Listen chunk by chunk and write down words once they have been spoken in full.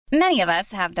Many of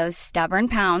us have those stubborn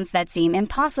pounds that seem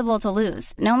impossible to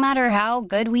lose, no matter how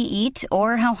good we eat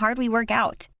or how hard we work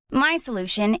out. My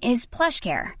solution is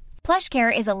PlushCare.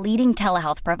 PlushCare is a leading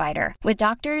telehealth provider with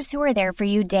doctors who are there for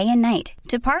you day and night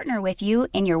to partner with you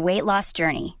in your weight loss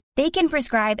journey. They can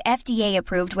prescribe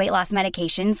FDA-approved weight loss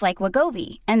medications like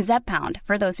Wegovy and Zepbound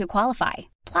for those who qualify.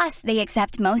 Plus, they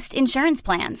accept most insurance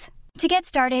plans. To get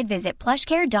started, visit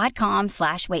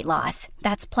plushcare.com/weightloss.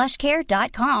 That's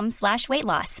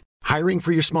plushcare.com/weightloss. Hiring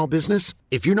for your small business?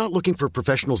 If you're not looking for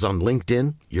professionals on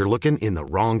LinkedIn, you're looking in the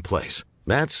wrong place.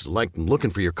 That's like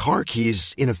looking for your car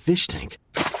keys in a fish tank.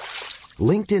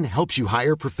 LinkedIn helps you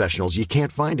hire professionals you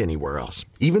can't find anywhere else,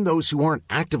 even those who aren't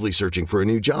actively searching for a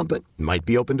new job but might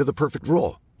be open to the perfect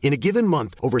role. In a given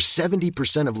month, over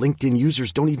 70% of LinkedIn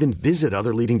users don't even visit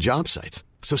other leading job sites.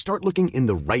 So start looking in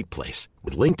the right place.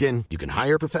 With LinkedIn, you can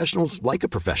hire professionals like a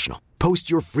professional. Post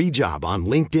your free job on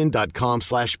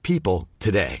linkedin.com/people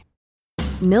today.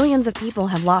 Millions of people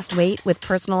have lost weight with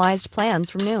personalized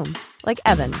plans from Noom. Like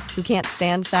Evan, who can't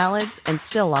stand salads and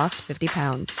still lost 50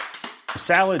 pounds.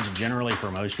 Salads generally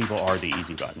for most people are the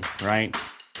easy button, right?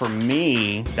 For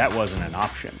me, that wasn't an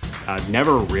option. I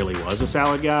never really was a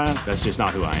salad guy. That's just not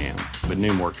who I am. But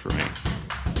Noom worked for me.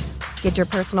 Get your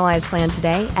personalized plan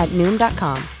today at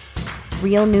Noom.com.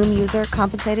 Real Noom user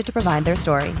compensated to provide their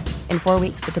story. In 4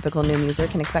 weeks, the typical Noom user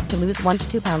can expect to lose 1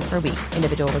 to 2 pounds per week.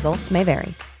 Individual results may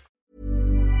vary.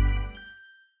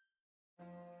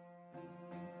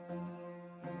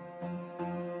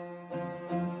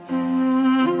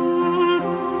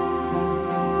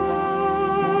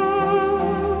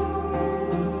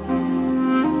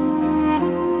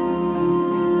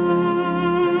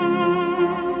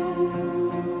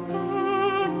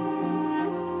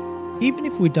 Even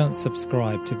if we don't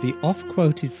subscribe to the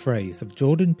oft-quoted phrase of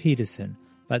Jordan Peterson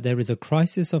that there is a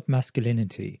crisis of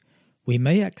masculinity, we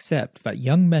may accept that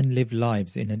young men live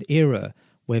lives in an era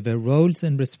where their roles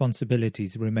and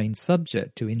responsibilities remain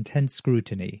subject to intense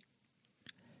scrutiny.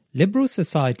 Liberal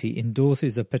society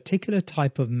endorses a particular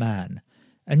type of man,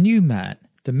 a new man,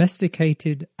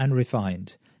 domesticated and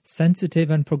refined, sensitive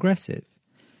and progressive.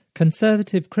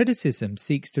 Conservative criticism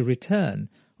seeks to return,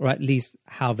 or at least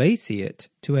how they see it,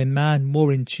 to a man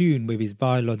more in tune with his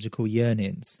biological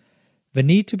yearnings. The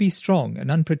need to be strong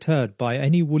and unperturbed by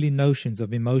any woolly notions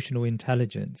of emotional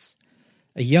intelligence.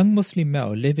 A young Muslim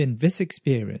male living this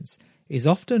experience is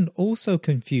often also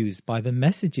confused by the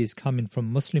messages coming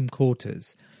from Muslim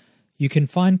quarters. You can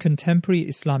find contemporary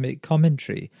Islamic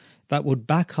commentary that would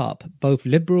back up both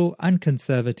liberal and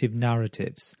conservative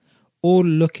narratives, all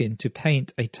looking to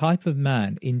paint a type of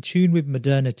man in tune with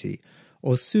modernity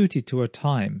or suited to a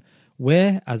time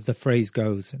where, as the phrase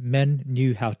goes, men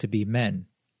knew how to be men.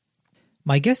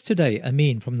 My guest today,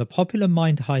 Ameen, from the popular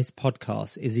Mind Heist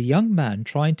podcast, is a young man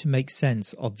trying to make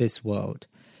sense of this world.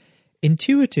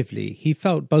 Intuitively, he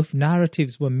felt both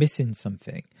narratives were missing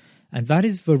something, and that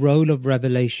is the role of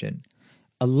revelation.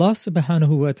 Allah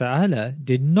subhanahu wa ta'ala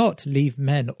did not leave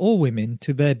men or women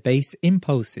to their base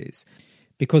impulses,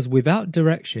 because without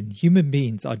direction, human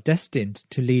beings are destined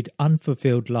to lead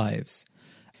unfulfilled lives.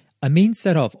 Ameen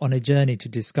set off on a journey to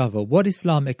discover what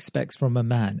Islam expects from a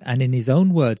man, and in his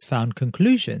own words found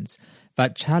conclusions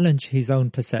that challenge his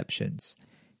own perceptions.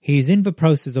 He is in the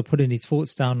process of putting his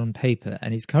thoughts down on paper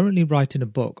and is currently writing a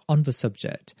book on the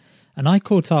subject, and I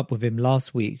caught up with him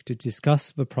last week to discuss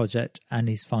the project and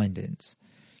his findings.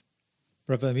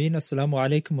 Brother Ameen, assalamu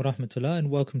alaikum wa rahmatullah,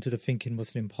 and welcome to the Thinking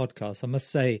Muslim podcast. I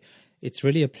must say, it's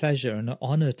really a pleasure and an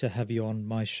honor to have you on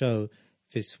my show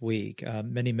this week.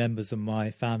 Many members of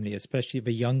my family, especially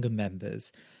the younger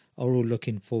members, are all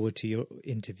looking forward to your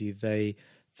interview. They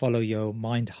follow your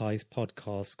Mind Heist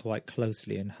podcast quite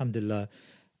closely, and alhamdulillah,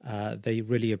 they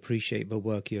really appreciate the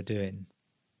work you're doing.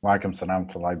 Wa alaikum salam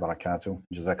wa rahmatullahi wa barakatuh.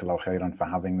 Jazakallahu khairan for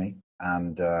having me.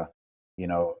 And,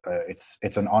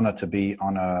 it's an honor to be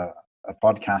on a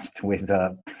podcast with,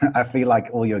 I feel like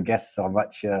all your guests are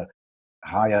much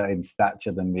higher in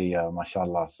stature than me,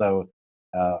 mashallah. So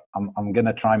I'm going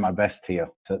to try my best here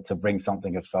to bring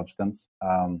something of substance.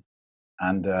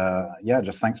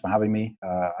 Just thanks for having me.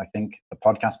 I think the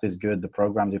podcast is good. The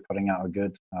programs you're putting out are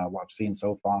good, what I've seen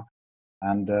so far.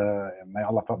 And may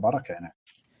Allah put barakah in it.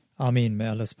 Ameen. May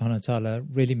Allah subhanahu wa ta'ala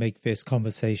really make this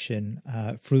conversation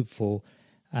fruitful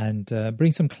and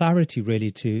bring some clarity really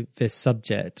to this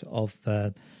subject of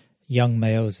young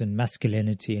males and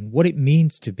masculinity and what it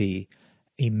means to be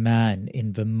a man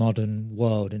in the modern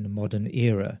world, in the modern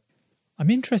era.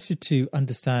 I'm interested to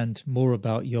understand more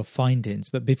about your findings,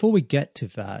 but before we get to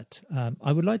that,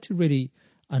 I would like to really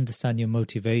understand your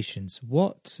motivations.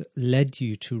 What led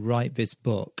you to write this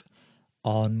book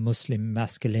on Muslim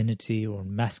masculinity or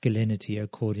masculinity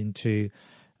according to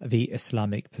the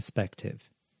Islamic perspective?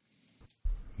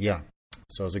 Yeah,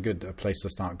 so it's a good place to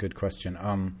start. Good question.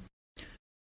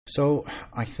 So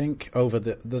I think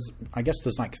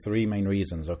there's like three main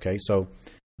reasons. Okay, so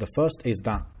the first is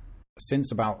that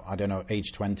since about, I don't know,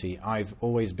 age 20, I've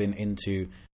always been into,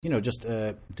 just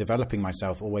developing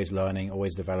myself, always learning,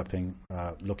 always developing,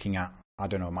 looking at, I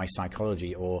don't know, my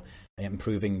psychology or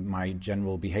improving my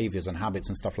general behaviors and habits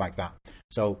and stuff like that.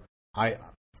 So I,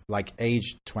 like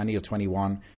age 20 or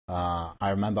 21, I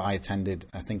remember I attended,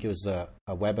 I think it was a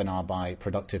webinar by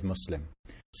Productive Muslim.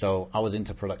 So I was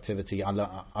into productivity.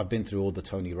 I've been through all the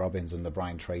Tony Robbins and the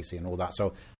Brian Tracy and all that.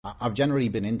 So I've generally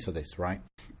been into this, right?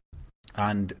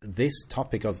 And this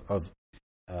topic of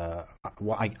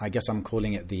what I guess I'm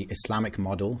calling it the Islamic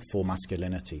model for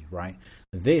masculinity, right?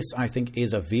 This, I think,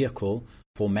 is a vehicle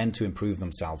for men to improve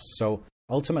themselves. So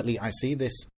ultimately, I see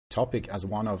this topic as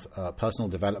one of personal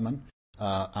development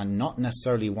and not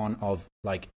necessarily one of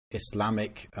like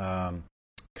Islamic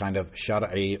kind of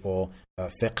shari'i or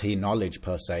fiqhi knowledge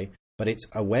per se, but it's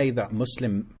a way that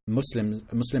Muslim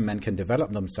men can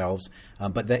develop themselves,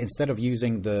 but instead of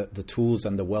using the tools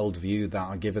and the worldview that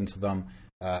are given to them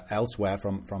elsewhere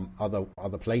from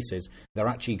other places, they're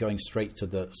actually going straight to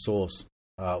the source,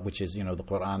 which is the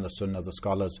Quran, the Sunnah, the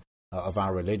scholars of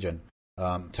our religion,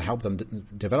 to help them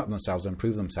develop themselves,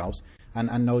 improve themselves,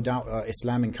 and no doubt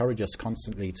Islam encourages us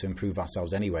constantly to improve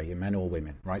ourselves anyway, in men or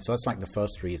women, right? So that's like the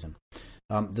first reason.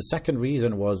 The second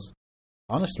reason was,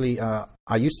 honestly,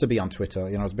 I used to be on Twitter.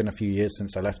 It's been a few years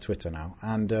since I left Twitter now,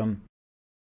 and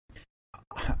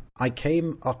I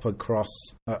came across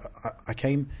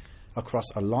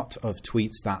a lot of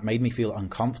tweets that made me feel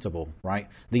uncomfortable, right?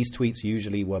 These tweets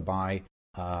usually were by,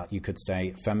 you could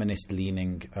say,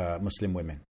 feminist-leaning Muslim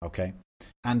women, okay?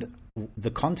 And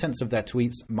the contents of their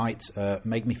tweets might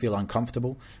make me feel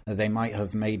uncomfortable. They might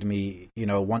have made me,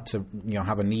 want to,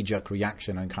 have a knee-jerk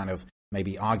reaction and kind of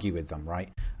maybe argue with them, right?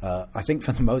 I think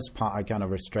for the most part, I kind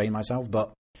of restrain myself,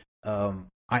 but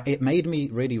it made me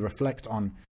really reflect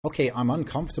on, okay, I'm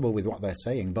uncomfortable with what they're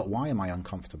saying, but why am I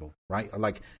uncomfortable, right?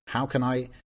 Like, how can I,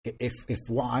 if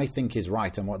what I think is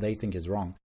right and what they think is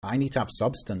wrong, I need to have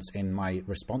substance in my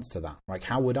response to that, right?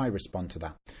 How would I respond to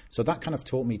that? So that kind of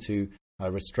taught me to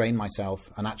restrain myself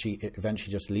and actually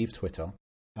eventually just leave Twitter.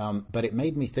 But it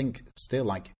made me think still,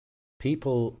 like,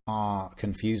 people are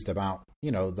confused about,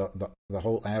 the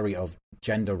whole area of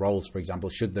gender roles, for example.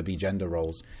 Should there be gender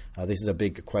roles? This is a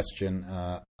big question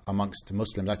amongst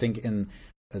Muslims. I think in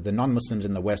the non-Muslims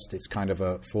in the West, it's kind of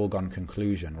a foregone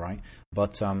conclusion, right?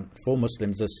 But for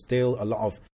Muslims, there's still a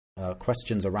lot of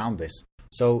questions around this.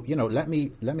 So, let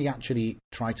me actually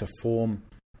try to form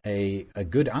a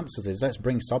good answer to this. Let's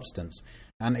bring substance.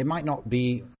 And it might not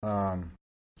be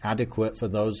adequate for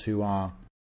those who are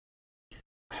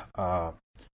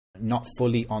not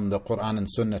fully on the Quran and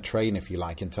Sunnah train, if you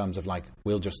like, in terms of like,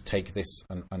 we'll just take this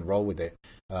and roll with it.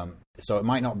 So it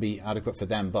might not be adequate for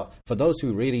them, but for those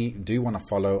who really do want to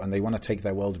follow and they want to take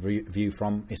their world view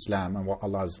from Islam and what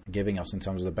Allah is giving us in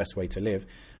terms of the best way to live,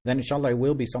 then inshallah it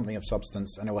will be something of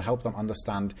substance, and it will help them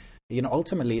understand,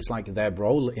 ultimately it's like their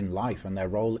role in life and their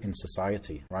role in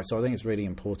society, right? So I think it's really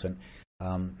important.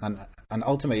 And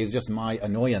ultimately it's just my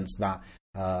annoyance that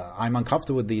I'm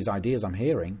uncomfortable with these ideas I'm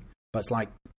hearing. But it's like,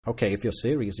 okay, if you're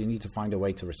serious, you need to find a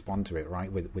way to respond to it, right,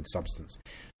 with substance.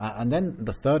 And then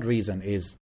the third reason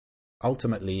is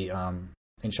ultimately,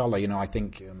 inshallah, I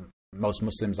think most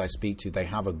Muslims I speak to, they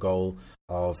have a goal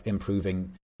of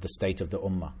improving the state of the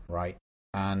ummah, right?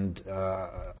 And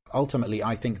ultimately,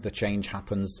 I think the change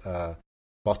happens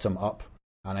bottom up.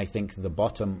 And I think the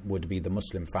bottom would be the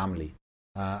Muslim family.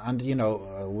 And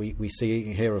we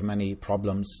hear of many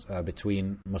problems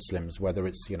between Muslims, whether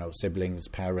it's siblings,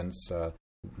 parents,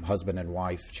 husband and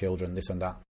wife, children, this and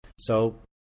that. So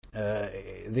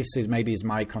this is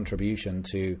my contribution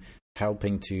to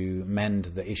helping to mend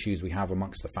the issues we have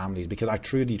amongst the families, because I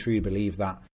truly believe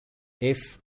that if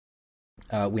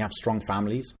we have strong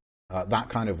families, that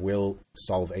kind of will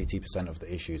solve 80% of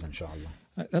the issues, inshallah.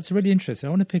 That's really interesting. I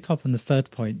want to pick up on the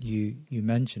third point you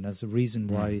mentioned as a reason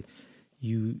why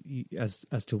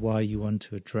as to why you want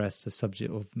to address the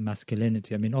subject of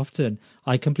masculinity. I mean, often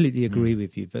I completely agree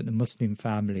with you, but the Muslim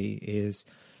family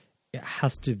it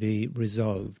has to be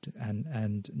resolved,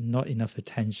 and not enough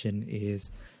attention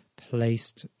is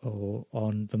placed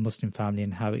on the Muslim family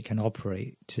and how it can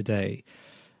operate today.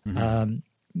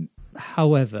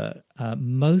 However,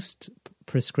 most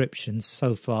prescriptions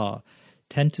so far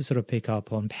tend to sort of pick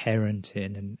up on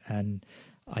parenting and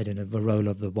I don't know, the role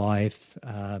of the wife,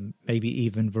 maybe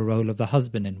even the role of the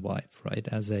husband and wife, right,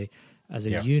 as a as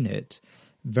a unit,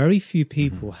 very few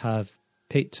people have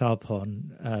picked up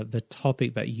on the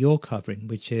topic that you're covering,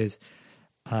 which is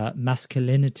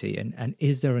masculinity, and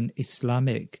is there an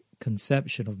Islamic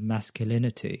conception of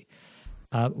masculinity?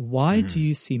 Why do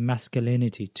you see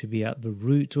masculinity to be at the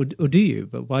root, or do you?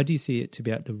 But why do you see it to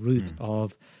be at the root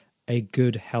of a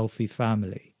good, healthy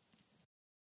family?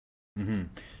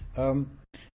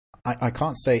 I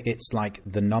can't say it's like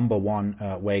the number one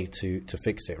way to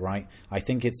fix it, right? I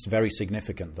think it's very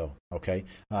significant, though. Okay,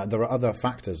 there are other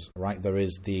factors, right? There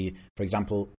is for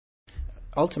example,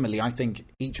 ultimately, I think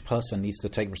each person needs to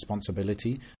take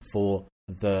responsibility for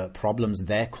the problems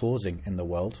they're causing in the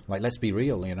world. Like, let's be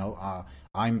real,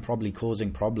 I'm probably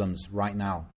causing problems right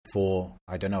now for,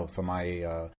 I don't know, for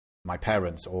my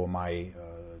parents or my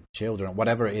children,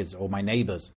 whatever it is, or my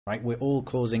neighbors, right? We're all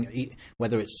causing,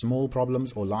 whether it's small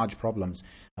problems or large problems,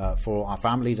 for our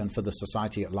families and for the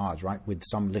society at large, right? With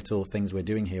some little things we're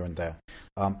doing here and there.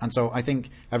 And so I think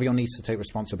everyone needs to take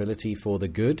responsibility for the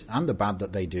good and the bad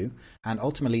that they do. And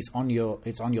ultimately it's on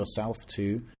yourself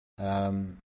to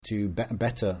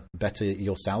better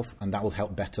yourself, and that will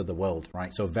help better the world,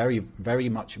 right? So very, very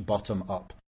much bottom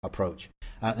up approach.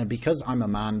 And because I'm a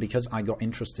man, because I got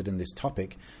interested in this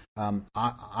topic,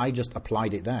 I just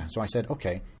applied it there. So I said,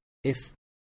 okay, if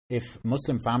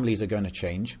Muslim families are going to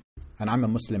change, and I'm a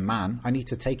Muslim man, I need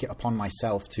to take it upon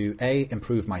myself to A,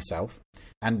 improve myself,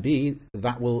 and B,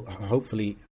 that will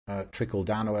hopefully trickle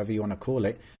down, or whatever you want to call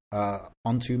it,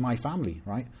 onto my family,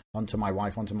 right? Onto my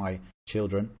wife, onto my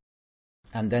children.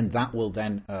 And then that will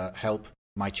then help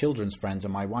my children's friends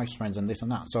and my wife's friends and this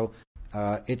and that. So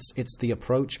it's the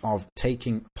approach of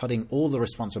putting all the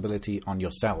responsibility on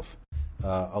yourself,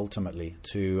 ultimately,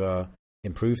 to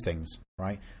improve things,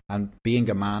 right? And being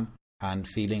a man and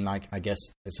feeling like, I guess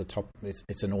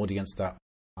it's an audience that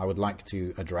I would like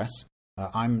to address.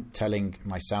 I'm telling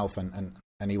myself and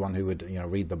anyone who would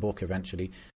read the book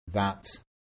eventually that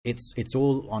it's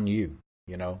all on you.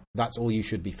 That's all you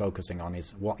should be focusing on,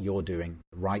 is what you're doing,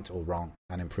 right or wrong,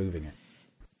 and improving it.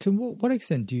 To what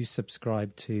extent do you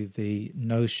subscribe to the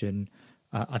notion,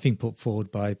 I think put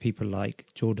forward by people like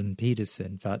Jordan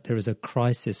Peterson, that there is a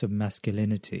crisis of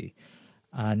masculinity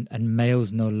and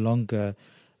males no longer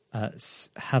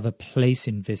have a place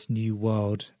in this new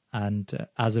world, and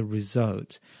as a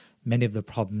result, many of the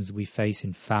problems we face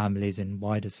in families and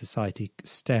wider society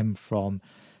stem from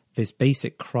this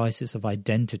basic crisis of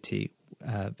identity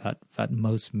that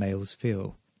most males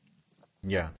feel?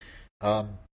 Yeah.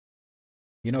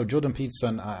 Jordan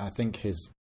Peterson, I think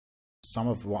some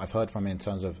of what I've heard from him in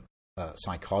terms of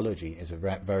psychology is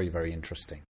very, very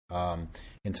interesting.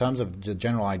 In terms of the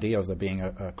general idea of there being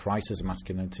a crisis of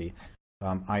masculinity,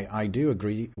 I do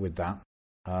agree with that.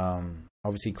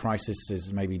 Obviously, crisis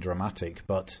is maybe dramatic,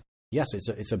 but yes,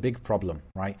 it's a big problem,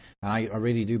 right? And I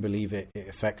really do believe it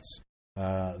affects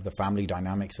the family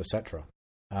dynamics, etc.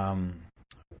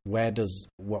 Where does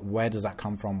that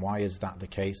come from? Why is that the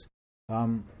case?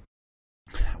 There's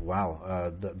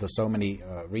so many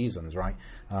reasons, right?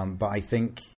 But I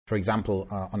think, for example,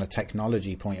 from a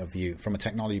technology point of view,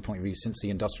 since the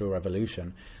Industrial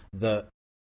Revolution, the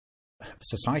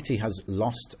society has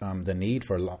lost the need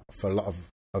for a lot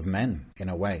of men, in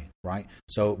a way, right?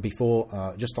 So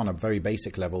before, just on a very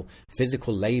basic level,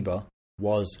 physical labor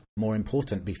was more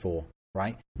important before.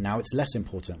 Right? Now it's less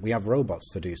important. We have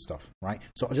robots to do stuff, right?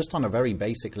 So just on a very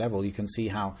basic level, you can see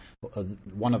how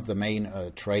one of the main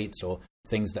traits or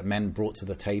things that men brought to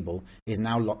the table is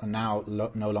now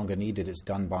no longer needed. It's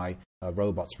done by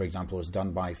robots, for example. It's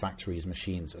done by factories,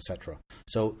 machines, etc.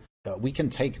 So we can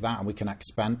take that and we can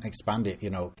expand it,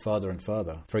 further and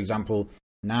further. For example,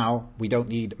 now we don't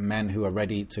need men who are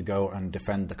ready to go and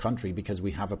defend the country because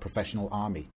we have a professional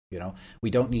army.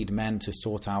 We don't need men to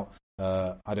sort out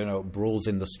brawls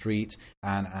in the street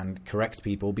and correct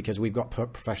people because we've got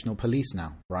professional police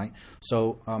now, right?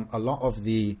 So a lot of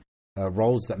the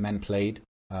roles that men played,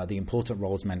 the important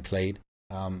roles men played,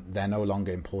 they're no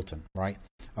longer important, right?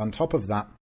 On top of that,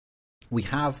 we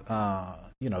have,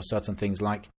 certain things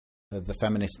like the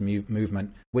feminist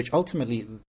movement, which ultimately,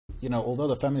 although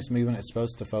the feminist movement is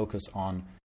supposed to focus on,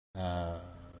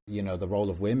 the role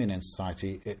of women in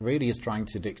society, it really is trying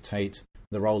to dictate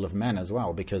the role of men as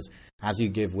well, because as you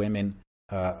give women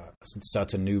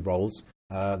certain new roles,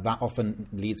 that often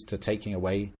leads to taking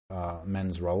away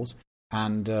men's roles,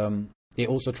 and it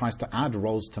also tries to add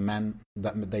roles to men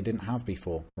that they didn't have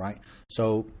before, right?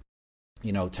 So,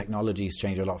 technology's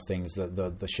changed a lot of things,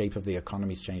 the shape of the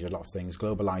economy's changed a lot of things,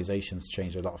 globalization's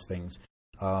changed a lot of things,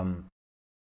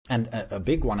 and a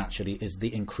big one actually is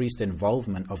the increased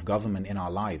involvement of government in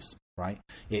our lives, right?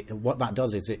 What that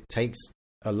does is it takes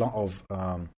a lot of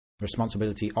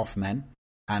responsibility off men,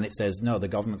 and it says, no, the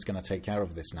government's going to take care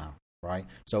of this now, right?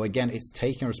 So again, it's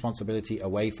taking responsibility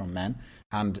away from men.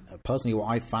 And personally, what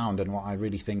I found and what I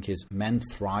really think is men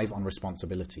thrive on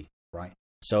responsibility, right?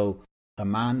 So a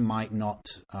man might not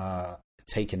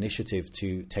take initiative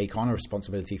to take on a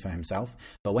responsibility for himself,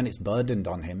 but when it's burdened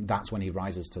on him, that's when he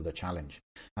rises to the challenge.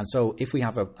 And so if we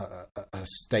have a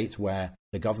state where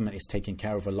the government is taking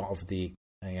care of a lot of the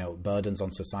burdens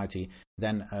on society,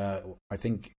 then I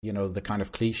think the kind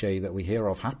of cliche that we hear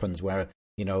of happens, where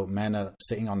men are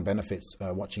sitting on benefits,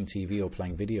 watching TV or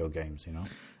playing video games. I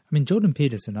mean, Jordan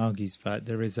Peterson argues that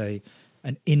there is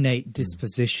an innate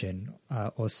disposition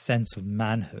or sense of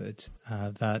manhood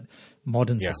that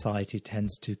modern society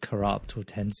tends to corrupt or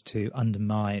tends to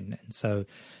undermine. And so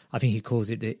I think he calls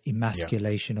it the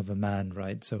emasculation of a man,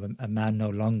 right? So a man no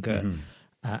longer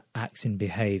acts and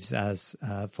behaves as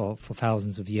for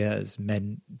thousands of years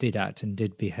men did act and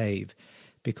did behave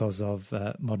because of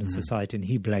modern society. And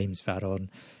he blames that on,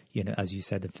 as you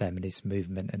said, the feminist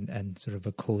movement and sort of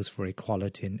a cause for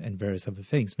equality and various other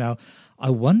things. Now, I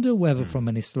wonder whether from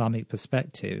an Islamic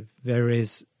perspective, there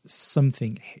is some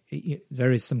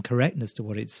correctness to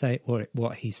what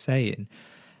he's saying.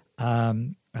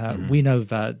 We know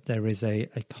that there is a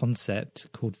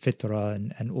concept called fitra,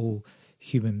 and all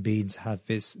human beings have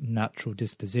this natural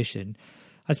disposition.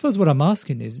 I suppose what I'm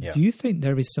asking is, do you think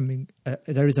there is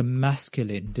there is a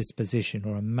masculine disposition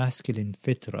or a masculine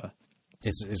fitra?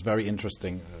 It's very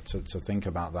interesting to think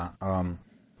about that.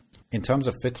 In terms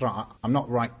of fitra, I'm not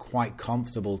quite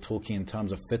comfortable talking in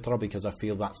terms of fitra, because I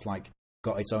feel that's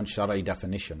got its own Shari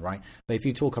definition, right? But if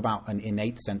you talk about an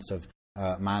innate sense of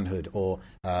manhood or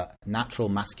natural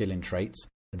masculine traits,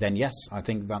 then yes, I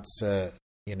think that's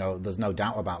there's no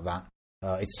doubt about that.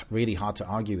 It's really hard to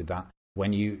argue with that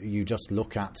when you just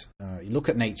look at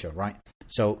nature, right?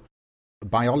 So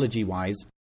biology wise,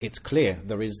 it's clear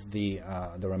there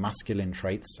are masculine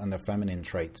traits and there are feminine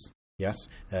traits, yes,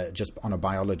 just on a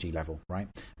biology level, right?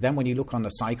 Then when you look on the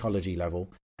psychology level,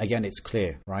 again, it's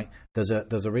clear, right? There's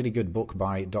a really good book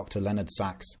by Dr. Leonard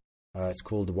Sachs. It's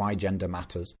called Why Gender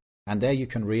Matters, and there you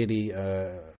can really,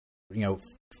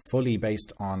 fully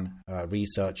based on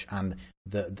research and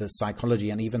the psychology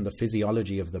and even the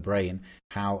physiology of the brain,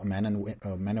 how men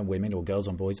and women or girls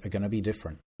and boys are going to be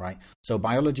different, right? So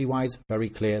biology-wise, very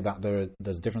clear that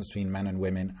there's a difference between men and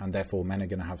women, and therefore men are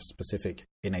going to have specific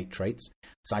innate traits.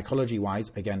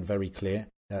 Psychology-wise, again, very clear,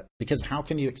 because how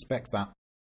can you expect that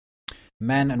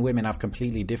men and women have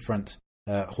completely different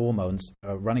hormones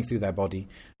running through their body,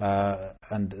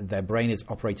 and their brain is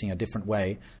operating a different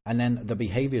way, and then the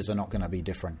behaviors are not going to be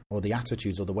different, or the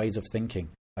attitudes or the ways of thinking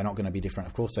are not going to be different?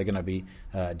 Of course they're going to be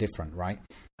different, right?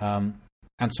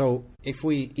 And so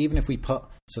even if we put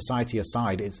society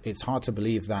aside, it's hard to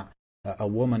believe that a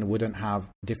woman wouldn't have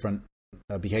different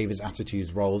behaviors,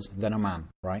 attitudes, roles than a man,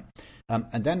 right?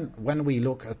 And then when we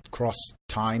look across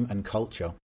time and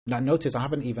culture, now notice I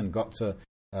haven't even got to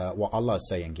what Allah is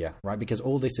saying yet, right? Because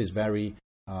all this is very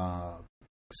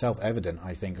self-evident,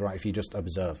 I think, right? If you just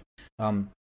observe.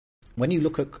 When you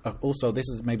look at, also, this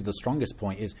is maybe the strongest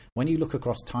point, is when you look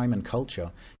across time and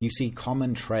culture, you see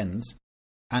common trends.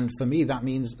 And for me, that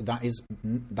means that is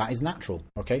natural,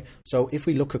 okay? So if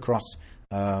we look across,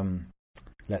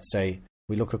 let's say,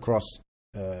 we look across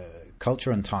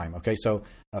culture and time, okay? So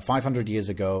 500 years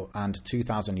ago and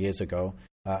 2,000 years ago,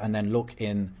 and then look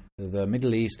in the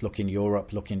Middle East, look in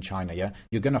Europe, look in China, yeah?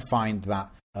 You're going to find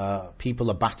that people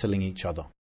are battling each other,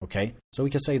 okay? So we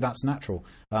can say that's natural.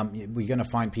 We're going to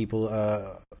find people,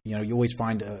 you always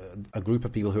find a group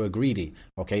of people who are greedy,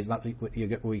 okay? So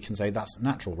we can say that's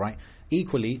natural, right?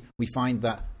 Equally, we find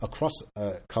that across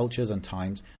cultures and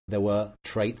times, there were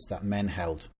traits that men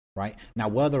held, right? Now,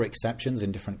 were there exceptions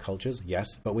in different cultures? Yes,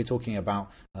 but we're talking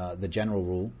about the general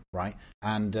rule, right?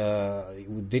 And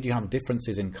did you have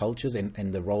differences in cultures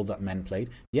in the role that men played?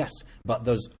 Yes, but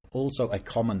there's also a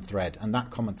common thread, and that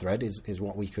common thread is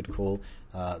what we could call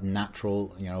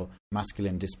natural,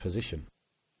 masculine disposition.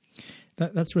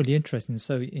 That's really interesting.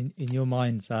 So in your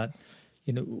mind that,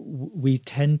 we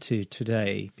tend to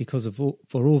today, because of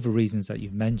for all the reasons that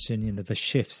you've mentioned, the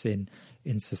shifts in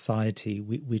society,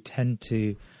 we tend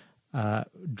to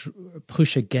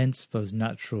push against those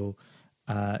natural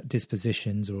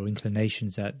dispositions or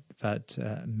inclinations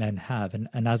that men have,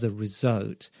 and as a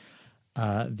result,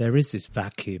 there is this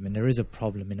vacuum and there is a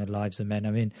problem in the lives of men.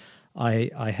 I mean,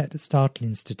 I had a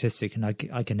startling statistic, and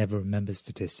I can never remember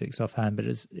statistics offhand, but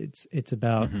it's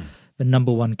about the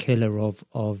number one killer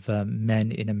of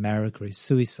men in America is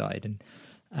suicide,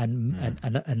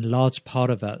 and large part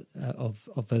of that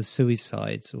of those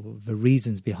suicides, or the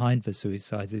reasons behind the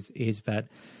suicides, is that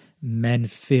men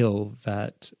feel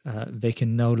that they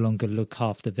can no longer look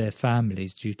after their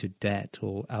families due to debt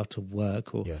or out of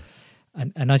work, or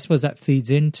and I suppose that feeds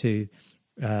into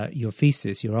your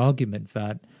thesis, your argument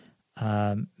that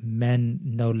men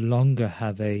no longer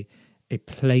have a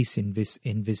place in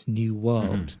this new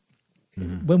world.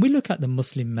 Mm-hmm. When we look at the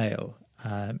Muslim male,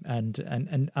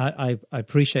 and I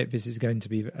appreciate this is going to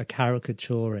be a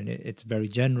caricature and it's very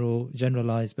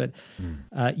generalized, but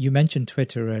you mentioned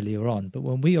Twitter earlier on. But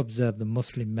when we observe the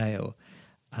Muslim male,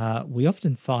 we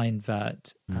often find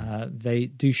that they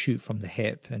do shoot from the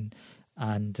hip,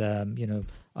 and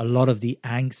a lot of the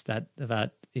angst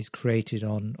that is created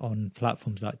on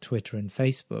platforms like Twitter and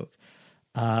Facebook.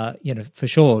 For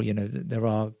sure, there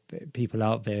are people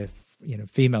out there,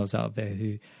 females out there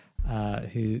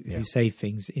who say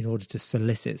things in order to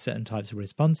solicit certain types of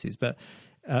responses. But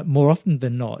more often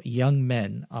than not, young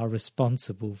men are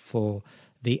responsible for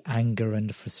the anger and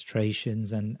the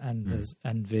frustrations and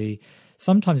the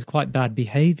sometimes quite bad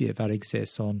behavior that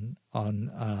exists on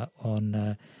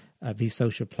these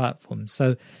social platforms.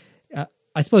 So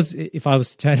I suppose if I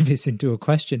was to turn this into a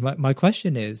question, my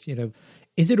question is,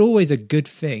 is it always a good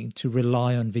thing to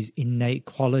rely on these innate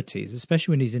qualities,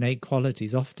 especially when these innate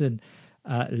qualities often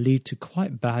lead to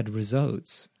quite bad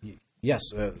results? Yes,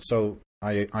 so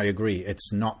I agree.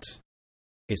 It's not,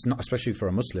 especially for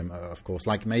a Muslim, of course.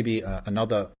 Like maybe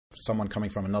someone coming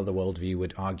from another worldview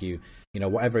would argue,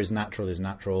 whatever is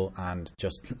natural, and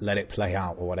just let it play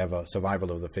out, or whatever,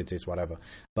 survival of the fittest, whatever.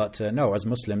 But no, as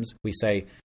Muslims, we say,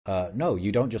 no,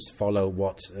 you don't just follow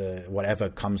whatever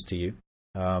comes to you.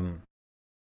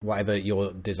 Whatever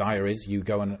your desire is, you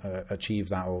go and achieve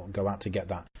that, or go out to get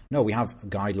that. No, we have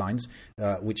guidelines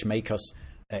which make us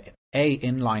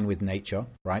in line with nature,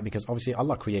 right? Because obviously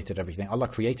Allah created everything. Allah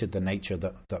created the nature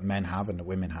that men have and the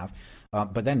women have.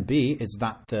 But then B is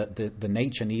that the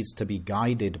nature needs to be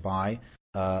guided by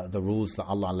the rules that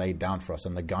Allah laid down for us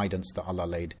and the guidance that Allah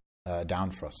laid down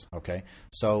for us. Okay,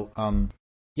 so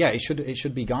it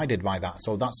should be guided by that.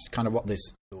 So that's kind of what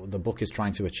the book is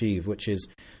trying to achieve, which is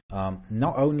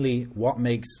not only what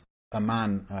makes a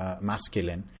man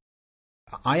masculine.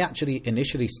 I actually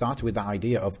initially started with that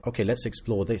idea of, okay, let's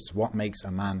explore this. What makes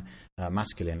a man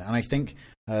masculine? And I think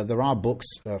there are books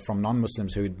from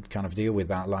non-Muslims who kind of deal with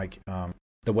that, like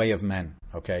The Way of Men,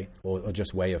 okay, or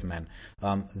just Way of Men.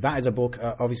 That is a book,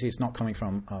 obviously it's not coming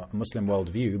from a Muslim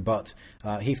worldview, but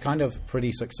he's kind of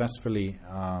pretty successfully...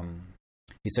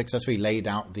 He successfully laid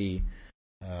out the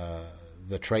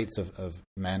traits of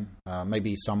men.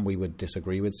 Maybe some we would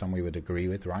disagree with, some we would agree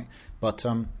with, right? But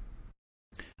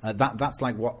that's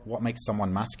like what makes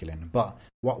someone masculine. But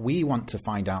what we want to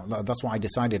find out, that's what I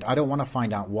decided. I don't want to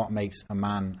find out what makes a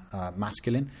man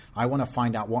masculine. I want to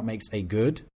find out what makes a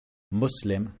good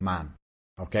Muslim man.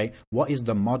 Okay, what is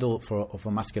the model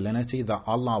for masculinity that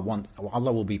Allah wants,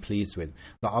 Allah will be pleased with,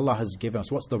 that Allah has given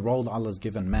us? What's the role that Allah has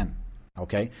given men?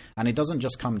 Okay, and it doesn't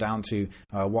just come down to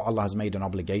what Allah has made an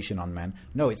obligation on men.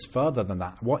 No, it's further than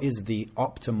that. What is the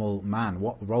optimal man?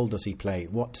 What role does he play?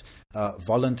 What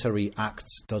voluntary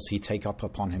acts does he take up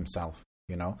upon himself?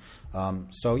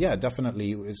 So yeah,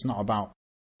 definitely, it's not about.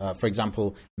 For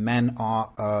example, men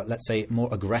are, let's say, more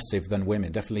aggressive than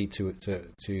women. Definitely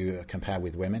to compare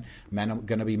with women, men are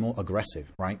going to be more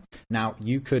aggressive, right? Now,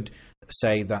 you could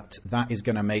say that is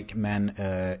going to make men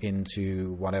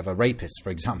into whatever rapists, for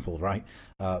example, right?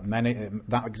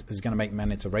 That is going to make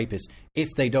men into rapists if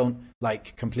they don't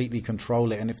completely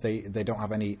control it, and if they don't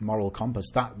have any moral compass.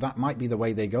 That might be the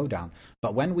way they go down.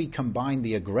 But when we combine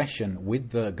the aggression with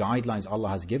the guidelines Allah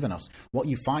has given us, what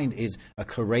you find is a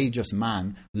courageous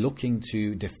man looking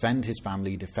to defend his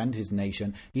family, defend his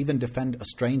nation, even defend a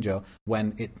stranger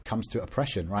when it comes to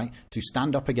oppression, right? To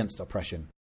stand up against oppression,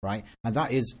 right? And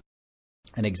that is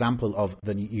an example of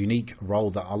the unique role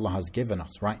that Allah has given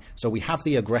us, right? So we have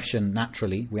the aggression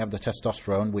naturally, we have the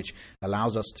testosterone, which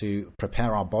allows us to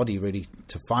prepare our body really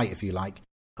to fight, if you like.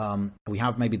 We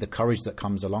have maybe the courage that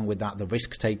comes along with that, the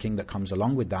risk-taking that comes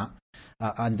along with that.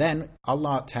 And then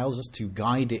Allah tells us to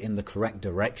guide it in the correct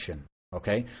direction.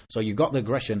 Okay, so you got the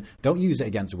aggression. Don't use it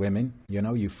against women,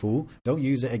 you fool. Don't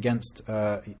use it against,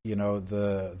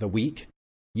 the weak.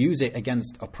 Use it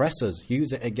against oppressors.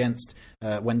 Use it against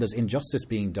when there's injustice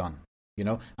being done,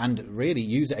 and really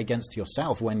use it against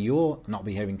yourself when you're not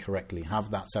behaving correctly. Have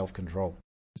that self-control.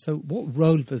 So what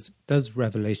role does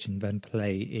revelation then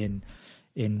play in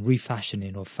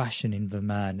refashioning or fashioning the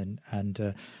man?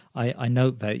 And I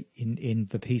note that in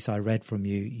the piece I read from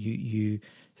you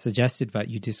suggested that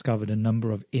you discovered a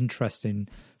number of interesting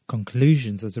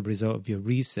conclusions as a result of your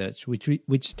research,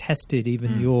 which tested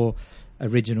even your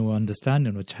original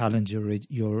understanding or challenged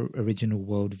your original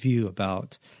worldview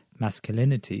about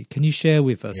masculinity. Can you share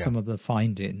with us Yeah. some of the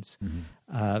findings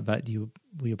that you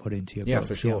put into your book? Yeah,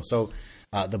 for sure. So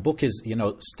the book is,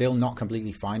 still not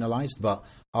completely finalized, but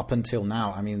up until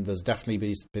now, I mean, there's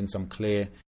definitely been some clear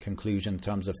conclusion in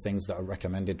terms of things that are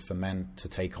recommended for men to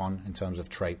take on in terms of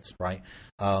traits, right?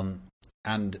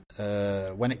 And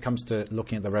when it comes to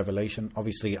looking at the revelation,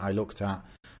 obviously I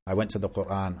went to the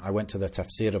Quran, I went to the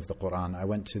tafsir of the Quran, I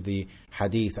went to the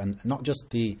hadith, and not just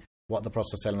what the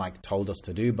Prophet told us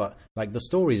to do, but like the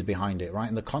stories behind it, right?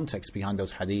 And the context behind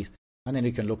those hadith. And then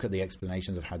you can look at the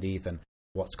explanations of hadith and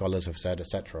what scholars have said,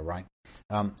 etc., right?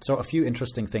 So a few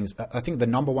interesting things. I think the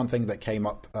number one thing that came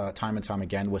up time and time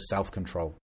again was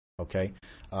self-control, okay?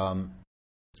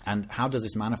 And how does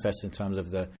this manifest in terms of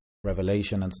the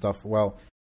revelation and stuff? Well,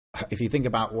 if you think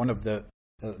about one of the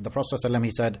Prophet ﷺ,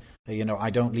 he said, I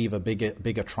don't leave a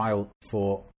bigger trial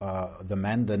for the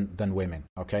men than women,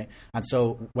 okay? And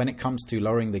so when it comes to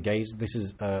lowering the gaze, this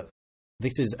is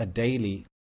a daily,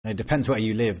 it depends where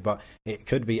you live, but it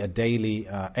could be a daily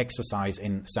exercise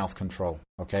in self-control,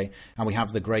 okay? And we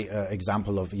have the great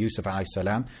example of Yusuf alayhi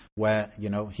salam, where,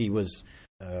 he was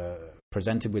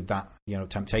presented with that,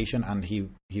 temptation, and he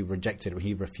rejected it,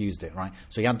 he refused it, right?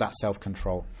 So he had that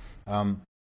self-control.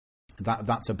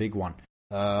 That's a big one.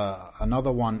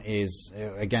 Another one is,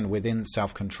 again, within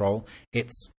self-control,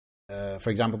 it's, for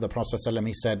example, the Prophet ﷺ,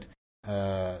 he said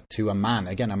to a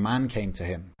man came to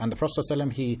him, and the Prophet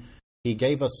ﷺ, he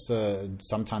gave us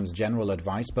sometimes general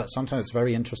advice, but sometimes it's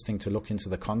very interesting to look into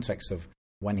the context of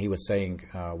when he was saying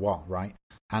what, right?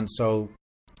 And so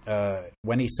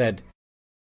when he said,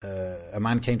 a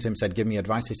man came to him and said, give me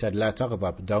advice, he said, La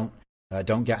taghdab,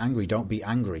 don't get angry, don't be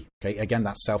angry. Okay, again,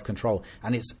 that's self-control,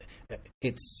 and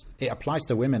it applies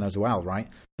to women as well, right?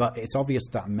 But it's obvious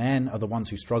that men are the ones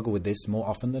who struggle with this more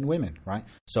often than women, right?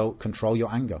 So control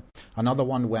your anger. Another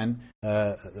one, when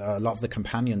a lot of the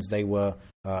companions, they were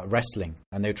wrestling,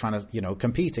 and they were trying to,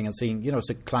 competing and seeing, it's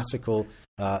a classical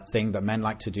thing that men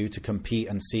like to do, to compete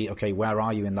and see, okay, where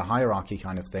are you in the hierarchy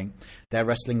kind of thing. They're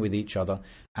wrestling with each other,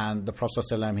 and the Prophet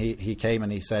ﷺ, he came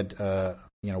and he said,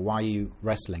 why are you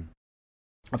wrestling?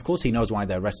 Of course he knows why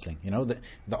they're wrestling.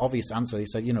 The obvious answer, he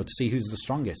said, to see who's the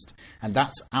strongest. And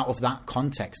that's, out of that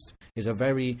context, is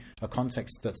a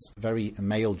context that's very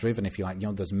male driven, if you like.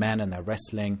 There's men and they're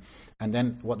wrestling. And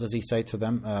then what does he say to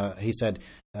them? He said,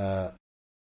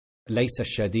 ليس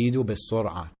الشديد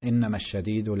بالسرعة إنما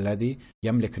الشديد الذي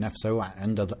يملك نفسه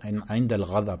عند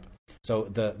الغضب. So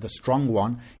the strong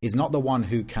one is not the one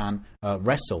who can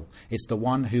wrestle. It's the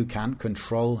one who can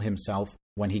control himself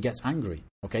when he gets angry.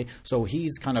 Okay, so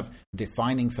he's kind of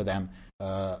defining for them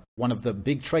one of the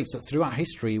big traits that throughout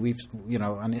history we've,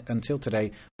 and until today,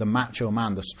 the macho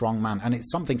man, the strong man, and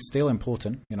it's something still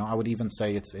important. I would even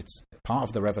say it's part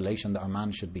of the revelation that a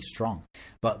man should be strong.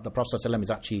 But the Prophet ﷺ is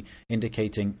actually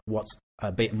indicating what's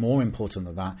a bit more important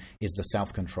than that is the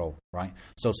self-control, right?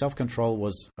 So self-control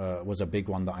was a big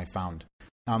one that I found.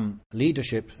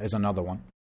 Leadership is another one.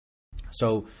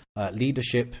 So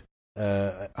leadership,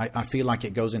 I feel like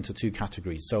it goes into two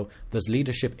categories. So there's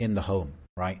leadership in the home,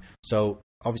 right? So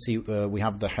obviously we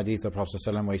have the hadith of Prophet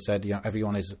ﷺ where he said, every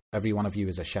one of you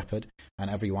is a shepherd,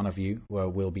 and every one of you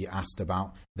will be asked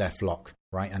about their flock,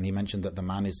 right? And he mentioned that the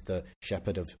man is the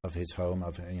shepherd of his home,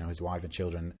 of his wife and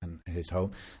children and his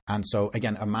home. And so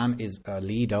again, a man is a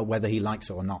leader whether he likes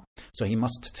it or not. So he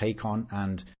must take on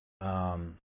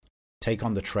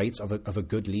the traits of a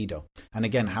good leader. And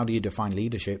again, how do you define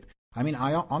leadership? I mean,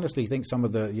 I honestly think some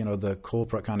of the, the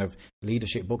corporate kind of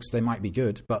leadership books, they might be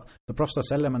good, but the Prophet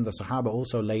ﷺ and the Sahaba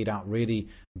also laid out really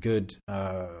good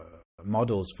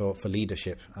models for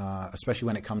leadership, especially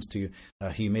when it comes to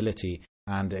humility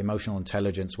and emotional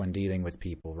intelligence when dealing with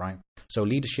people, right? So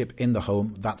leadership in the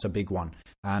home, that's a big one.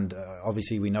 And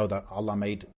obviously we know that Allah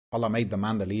made the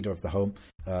man the leader of the home.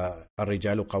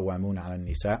 الرجال قوامون على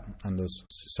النساء, and there's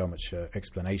so much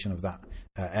explanation of that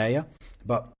ayah.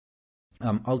 But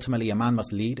ultimately, a man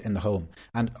must lead in the home.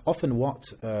 And often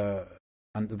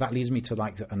and that leads me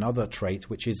to another trait,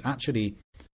 which is actually,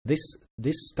 this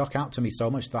stuck out to me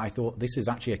so much that I thought this is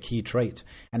actually a key trait.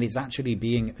 And it's actually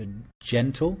being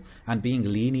gentle and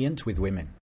being lenient with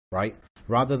women, right?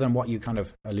 Rather than what you kind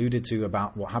of alluded to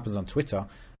about what happens on Twitter.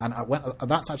 And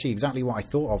that's actually exactly what I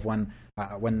thought of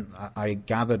when I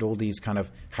gathered all these kind of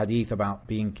hadith about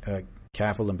being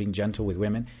careful and being gentle with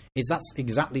women. That's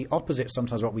exactly opposite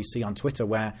sometimes what we see on Twitter,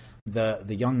 where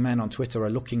the young men on Twitter are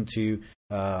looking to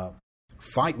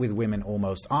fight with women,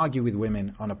 almost argue with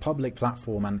women on a public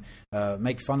platform and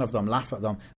make fun of them, laugh at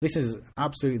them. This is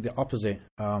absolutely the opposite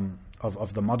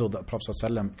of the model that Prophet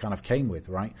ﷺ kind of came with,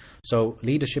 right? So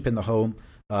leadership in the home,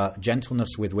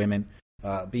 gentleness with women,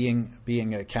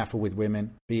 being careful with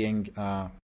women, being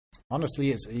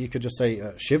honestly, you could just say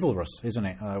chivalrous, isn't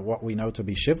it? What we know to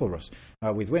be chivalrous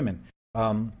with women.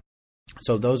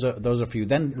 So those are a few.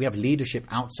 Then we have leadership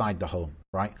outside the home,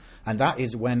 right? And that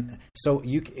is when. So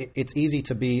it's easy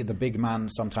to be the big man.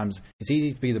 Sometimes it's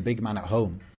easy to be the big man at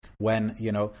home when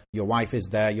your wife is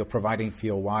there. You're providing for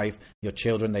your wife, your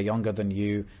children. They're younger than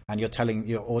you, and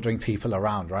you're ordering people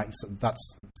around, right? So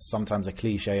that's sometimes a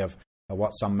cliche of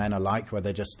what some men are like, where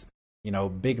they're just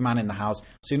big man in the house.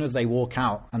 As soon as they walk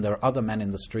out and there are other men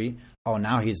in the street,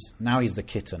 now he's the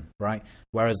kitten, right?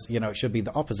 Whereas it should be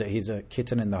the opposite. He's a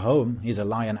kitten in the home, he's a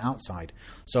lion outside.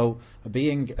 So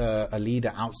being a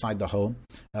leader outside the home,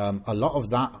 a lot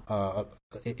of that,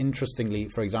 interestingly,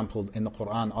 for example, in the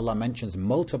Quran, Allah mentions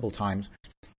multiple times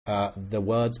the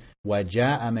words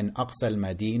وَجَاءَ مِنْ أَقْصَى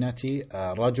الْمَدِينَةِ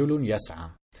رَجُلٌ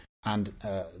يَسْعَى, and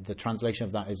the translation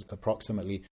of that is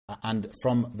approximately, and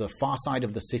from the far side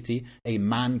of the city, a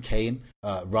man came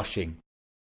rushing,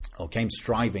 or came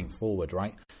striving forward,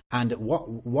 right? And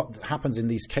what happens in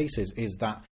these cases is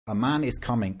that a man is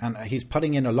coming and he's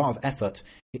putting in a lot of effort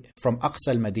from Aqsa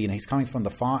al-Madinah. He's coming from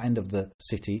the far end of the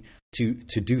city to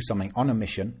do something on a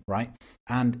mission, right?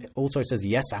 And also it says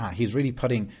yas'a. He's really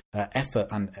putting effort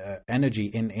and energy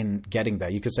in getting there.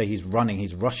 You could say he's running,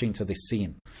 he's rushing to this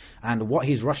scene. And what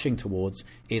he's rushing towards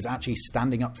is actually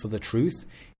standing up for the truth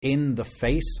in the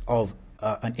face of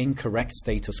an incorrect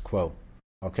status quo.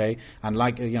 Okay, and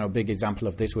like big example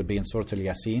of this would be in Surah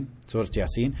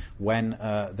Yasin, when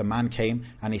the man came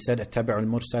and he said, "Attabi'ul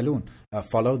mursalun,"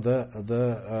 follow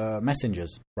the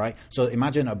messengers, right? So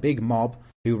imagine a big mob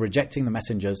who rejecting the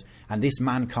messengers, and this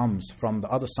man comes from the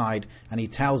other side and he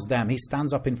tells them, he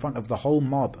stands up in front of the whole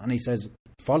mob and he says,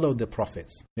 "Follow the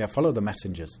prophets, follow the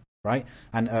messengers." Right,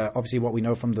 and obviously what we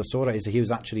know from the surah is he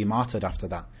was actually martyred after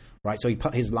that, right? So he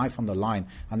put his life on the line,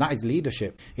 and that is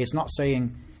leadership. It's not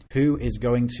saying who is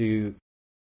going to,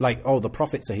 the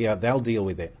prophets are here, they'll deal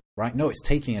with it, right? No, it's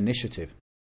taking initiative.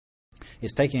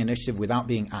 It's taking initiative without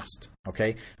being asked,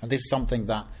 okay? And this is something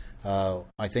that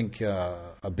I think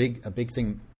a big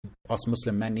thing us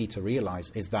Muslim men need to realize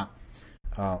is that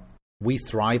we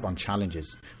thrive on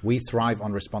challenges. We thrive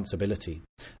on responsibility.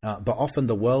 But often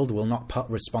the world will not put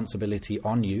responsibility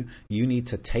on you. You need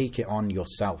to take it on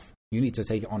yourself. You need to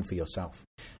take it on for yourself.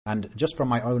 And just from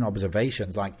my own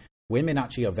observations, women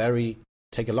actually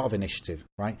take a lot of initiative,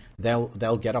 right? They'll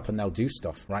get up and they'll do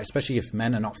stuff, right? Especially if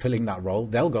men are not filling that role,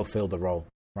 they'll go fill the role,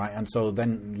 right? And so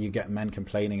then you get men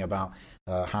complaining about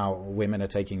how women are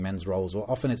taking men's roles. Well,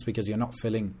 often it's because you're not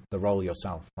filling the role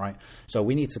yourself, right? So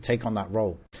we need to take on that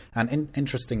role. And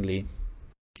interestingly,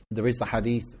 there is the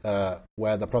hadith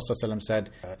where the Prophet ﷺ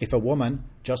said, if a woman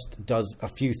just does a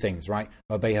few things, right?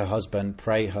 Obey her husband,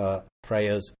 pray her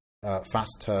prayers,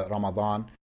 fast her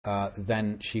Ramadan,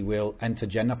 then she will enter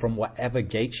Jannah from whatever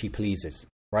gate she pleases,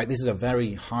 right? This is a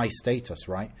very high status,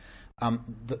 right?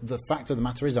 The fact of the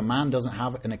matter is a man doesn't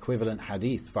have an equivalent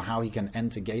hadith for how he can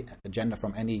enter Jannah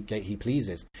from any gate he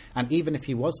pleases. And even if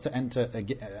he was to enter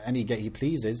any gate he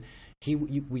pleases,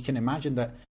 we can imagine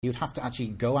that he would have to actually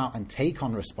go out and take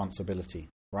on responsibility,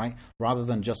 right? Rather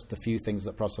than just the few things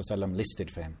that Prophet ﷺ listed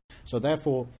for him. So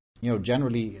therefore,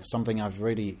 generally something I've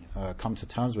really come to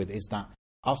terms with is that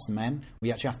us men,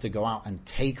 we actually have to go out and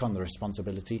take on the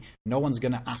responsibility. No one's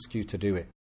going to ask you to do it.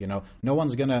 No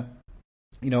one's going to,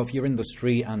 if you're in the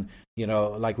street and,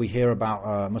 like we hear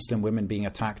about Muslim women being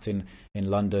attacked in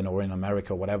London or in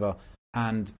America or whatever,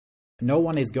 and no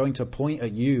one is going to point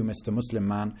at you, Mr. Muslim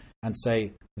man, and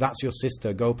say, that's your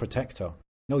sister, go protect her.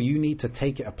 No, you need to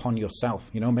take it upon yourself.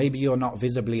 Maybe you're not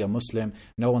visibly a Muslim,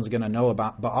 no one's going to know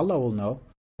about, but Allah will know.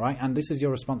 Right, and this is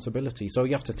your responsibility. So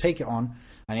you have to take it on,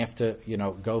 and you have to,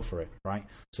 go for it. Right.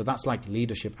 So that's like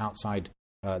leadership outside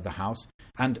the house.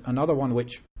 And another one,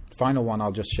 final one,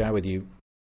 I'll just share with you,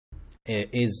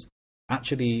 is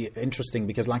actually interesting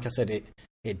because, like I said,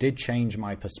 it did change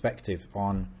my perspective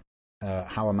on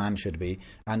how a man should be.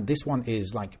 And this one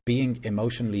is like being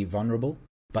emotionally vulnerable,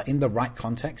 but in the right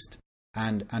context,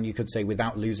 and you could say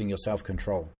without losing your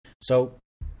self-control. So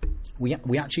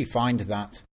we actually find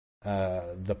that.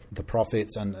 The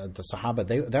prophets and the Sahaba,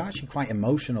 they're actually quite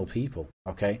emotional people,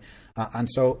 okay? And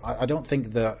so I don't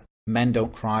think that men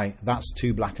don't cry, that's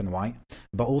too black and white.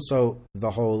 But also the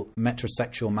whole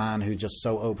metrosexual man who's just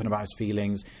so open about his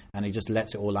feelings and he just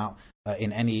lets it all out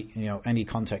in any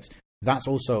context, that's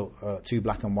also too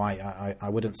black and white. I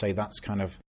wouldn't say that's kind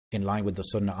of in line with the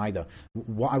Sunnah either.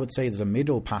 What I would say is a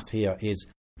middle path here is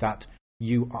that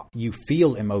you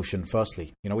feel emotion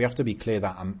firstly. We have to be clear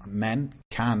that men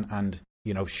can and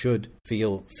should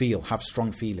have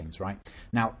strong feelings, right?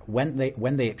 Now, when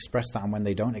they express that and when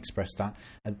they don't express that,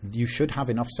 you should have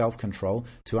enough self-control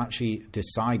to actually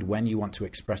decide when you want to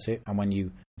express it and when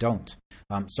you don't.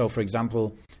 So, for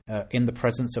example, in the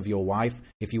presence of your wife,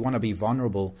 if you want to be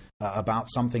vulnerable about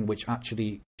something which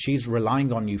actually she's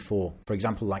relying on you for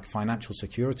example, like financial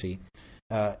security,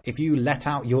 if you let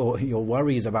out your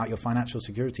worries about your financial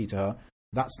security to her,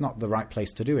 that's not the right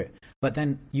place to do it. But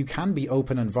then you can be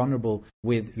open and vulnerable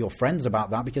with your friends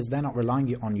about that because they're not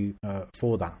relying on you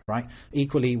for that, right?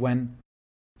 Equally, when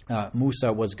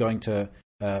Musa was going to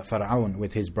Fir'aun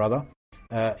with his brother,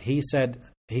 he said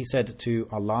to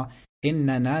Allah,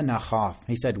 "Innana nakhaf."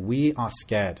 He said, "We are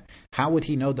scared." How would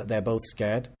he know that they're both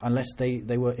scared unless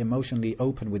they were emotionally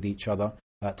open with each other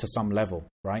to some level,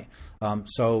 right?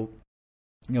 So,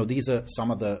 these are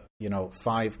some of the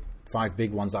five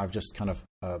big ones that I've just kind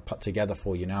of put together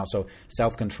for you now. So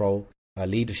self-control,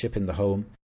 leadership in the home,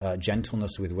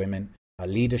 gentleness with women,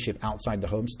 leadership outside the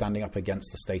home, standing up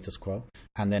against the status quo,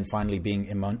 and then finally being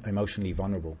emotionally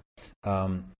vulnerable.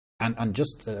 And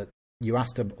just you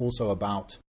asked also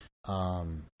about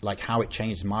like how it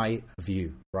changed my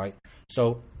view, right?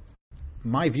 So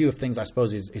my view of things, I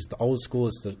suppose, is the old school,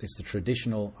 is the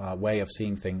traditional way of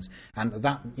seeing things, and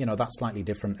that's slightly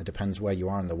different. It depends where you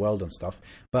are in the world and stuff.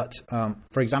 But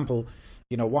for example,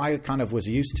 what I kind of was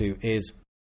used to is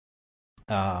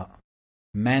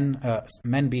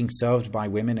men being served by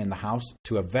women in the house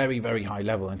to a very, very high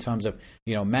level in terms of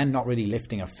men not really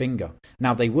lifting a finger.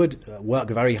 Now they would work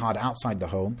very hard outside the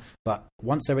home, but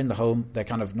once they're in the home, they're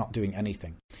kind of not doing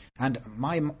anything. And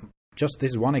just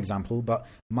this is one example, but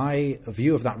my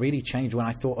view of that really changed when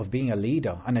I thought of being a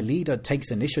leader. And a leader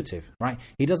takes initiative, right?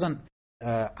 He doesn't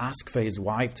ask for his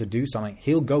wife to do something.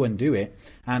 He'll go and do it.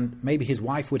 And maybe his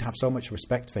wife would have so much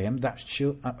respect for him that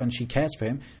and she cares for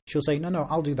him. She'll say, no,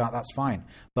 I'll do that. That's fine.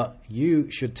 But you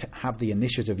should have the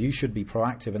initiative. You should be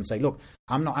proactive and say, look,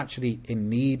 I'm not actually in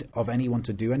need of anyone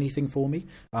to do anything for me.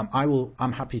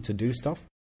 I'm happy to do stuff.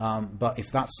 But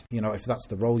if that's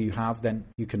the role you have, then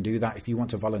you can do that. If you want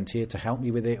to volunteer to help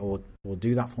me with it or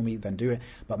do that for me, then do it.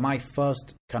 But my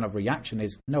first kind of reaction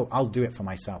is, no, I'll do it for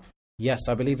myself. Yes,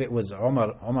 I believe it was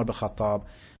Umar bin Khattab,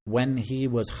 when he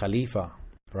was Khalifa,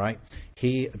 right?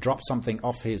 He dropped something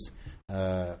off his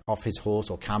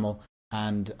horse or camel,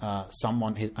 and I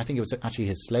think it was actually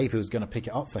his slave who was going to pick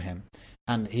it up for him,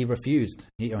 and he refused.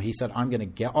 He said, "I'm going to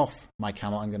get off my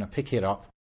camel. I'm going to pick it up,"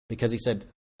 because he said,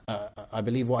 I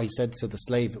believe what he said to the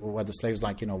slave, where the slave was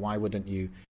like, why wouldn't you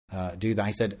do that?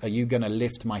 He said, "Are you going to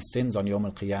lift my sins on Yawm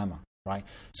al-Qiyamah?" Right?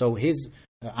 So his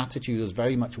attitude was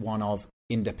very much one of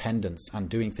independence and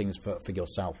doing things for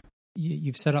yourself.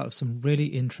 You've set up some really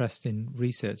interesting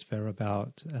research there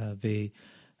about the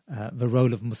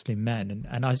role of Muslim men.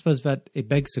 And I suppose that it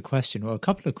begs the question, or a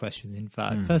couple of questions, in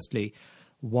fact. Firstly,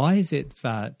 why is it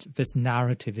that this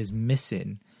narrative is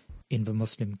missing in the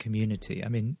Muslim community? I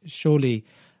mean, surely,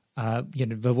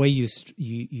 the way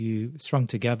you strung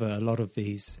together a lot of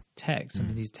these texts, I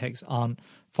mean, these texts aren't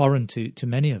foreign to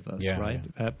many of us, right?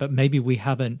 Yeah. But maybe we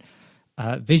haven't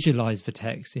visualized the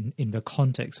text in the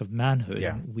context of manhood.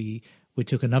 Yeah. We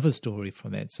took another story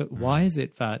from it. So why is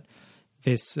it that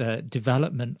this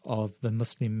development of the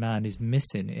Muslim man is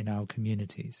missing in our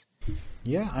communities?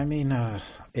 Yeah, I mean,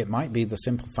 it might be the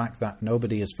simple fact that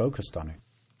nobody is focused on it.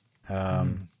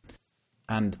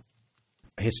 And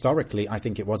historically, I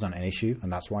think it wasn't an issue,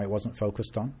 and that's why it wasn't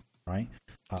focused on, right?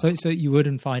 So you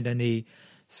wouldn't find any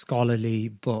scholarly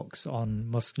books on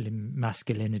Muslim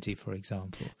masculinity, for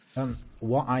example?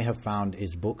 What I have found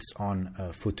is books on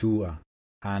futu'a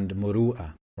and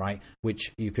muru'a, right,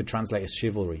 which you could translate as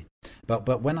chivalry.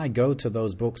 But when I go to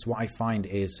those books, what I find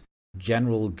is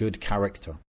general good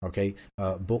character, okay?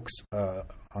 Books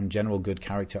on general good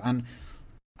character. And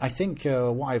I think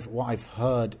what I've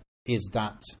heard is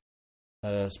that,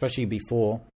 especially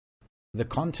before, the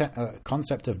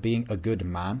concept of being a good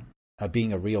man,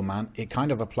 being a real man, it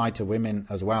kind of applied to women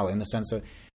as well, in the sense of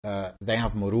they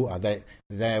have muru'a,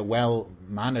 they're a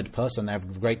well-mannered person, they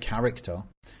have great character.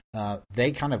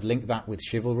 They kind of link that with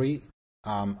chivalry,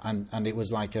 and it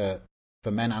was like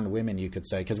for men and women, you could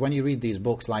say, because when you read these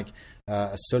books like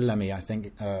Sulami, I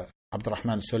think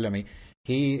Abdurrahman Sulami,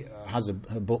 he has a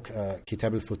book,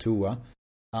 Kitab al-Futuwa,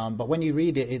 but when you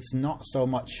read it, it's not so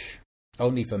much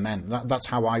only for men. That's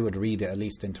how I would read it, at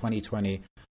least in 2020.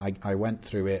 I went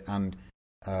through it, and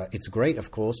it's great,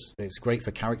 of course. It's great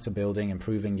for character building,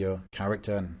 improving your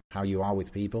character and how you are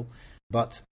with people.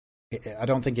 But I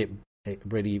don't think it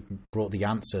really brought the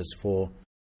answers for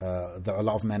that a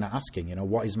lot of men are asking.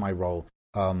 What is my role?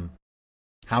 How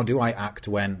how do I act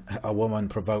when a woman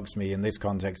provokes me in this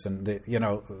context? And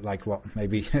like what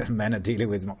maybe men are dealing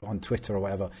with on Twitter or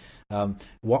whatever.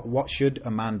 What should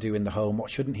a man do in the home? What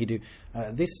shouldn't he do?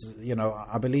 I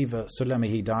believe Sulami,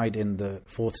 he died in the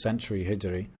 4th century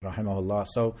Hijri, rahimahullah.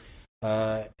 So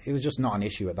it was just not an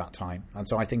issue at that time, and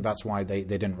so I think that's why they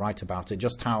didn't write about it.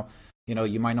 Just how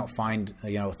you might not find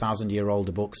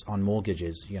 1,000-year-old books on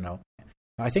mortgages.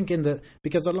 I think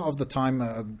because a lot of the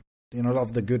time a lot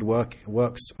of the good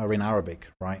works are in Arabic,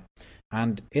 right?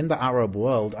 And in the Arab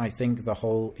world, I think the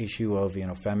whole issue of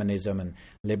feminism and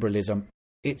liberalism,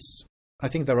 I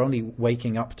think they're only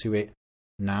waking up to it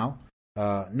now.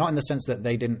 Not in the sense that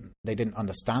they didn't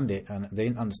understand it, and they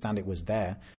didn't understand it was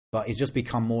there, but it's just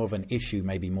become more of an issue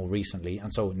maybe more recently.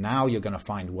 And so now you're going to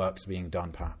find works being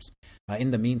done, perhaps.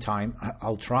 In the meantime,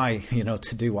 I'll try,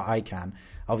 to do what I can.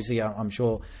 Obviously, I'm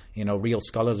sure, real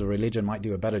scholars of religion might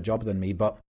do a better job than me,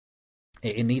 but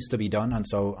it needs to be done. And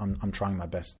so I'm trying my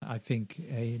best. I think,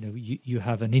 you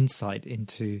have an insight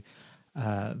into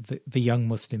the young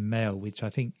Muslim male, which I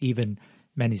think even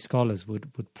many scholars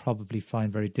would probably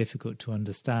find very difficult to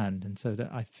understand. And so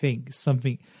that I think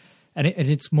something, and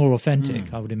it's more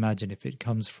authentic, I would imagine, if it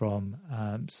comes from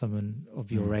someone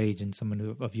of your age and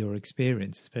someone of your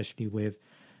experience, especially with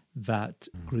that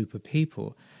group of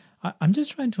people. I'm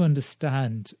just trying to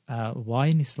understand why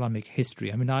in Islamic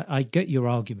history, I mean, I get your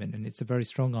argument, and it's a very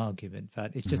strong argument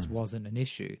that it just wasn't an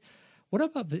issue. What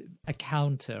about a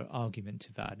counter argument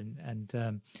to that?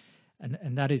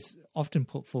 And that is often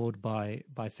put forward by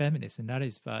feminists, and that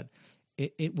is that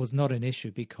it was not an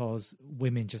issue because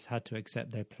women just had to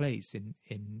accept their place in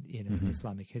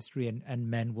Islamic history, and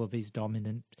men were these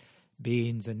dominant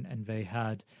beings, and they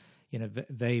had,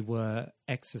 they were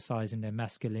exercising their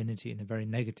masculinity in a very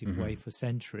negative way for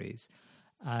centuries.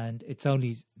 And it's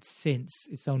only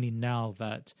now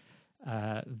that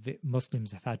the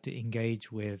Muslims have had to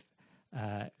engage with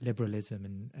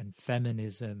liberalism and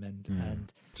feminism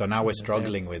and so now we're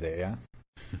struggling with it, yeah.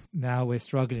 Now we're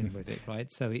struggling with it, right?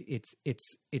 So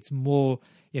it's more,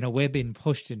 we're being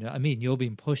pushed into. I mean, you're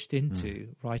being pushed into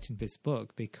writing this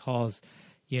book because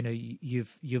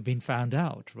you've been found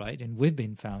out, right? And we've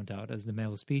been found out as the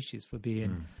male species for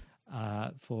being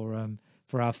for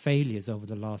our failures over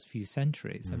the last few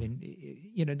centuries. I mean,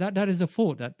 that is a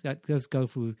thought that does go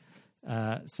through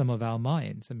some of our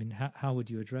minds. I mean, how would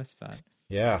you address that?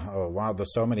 Yeah. Oh, wow.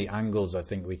 There's so many angles I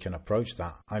think we can approach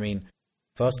that. I mean,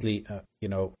 firstly,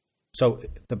 so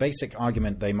the basic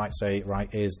argument they might say,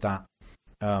 right, is that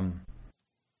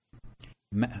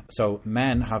so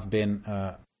men have been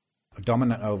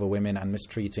dominant over women and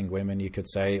mistreating women, you could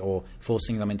say, or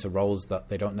forcing them into roles that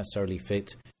they don't necessarily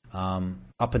fit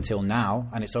up until now.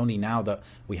 And it's only now that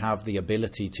we have the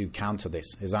ability to counter this.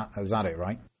 Is that it,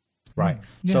 right? Right.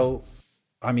 Yeah. So,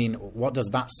 I mean, what does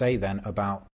that say then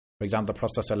about, for example, the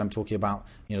Prophet ﷺ talking about,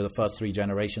 the first 3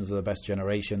 generations are the best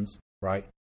generations, right?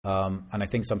 And I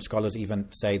think some scholars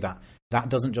even say that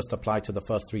doesn't just apply to the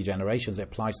first 3 generations. It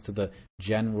applies to the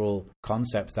general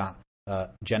concept that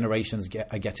generations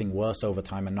are getting worse over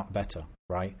time and not better,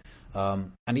 right?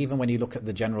 And even when you look at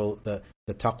the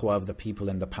taqwa of the people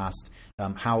in the past,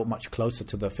 how much closer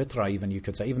to the fitrah, even you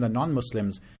could say, even the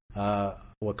non-Muslims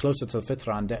were closer to the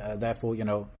fitrah and therefore,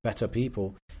 better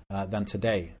people than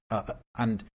today.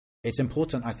 And it's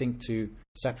important, I think, to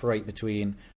separate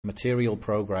between material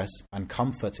progress and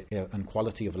comfort and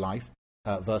quality of life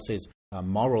versus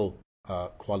moral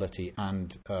quality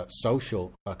and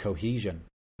social cohesion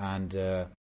and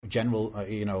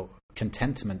general,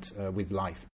 contentment with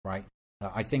life, right?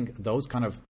 I think those kind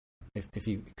of, if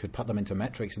you could put them into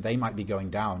metrics, they might be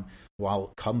going down,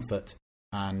 while comfort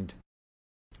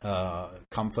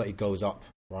it goes up,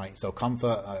 right? So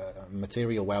comfort,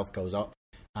 material wealth goes up,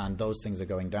 and those things are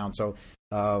going down. So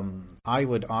I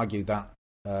would argue that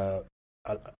as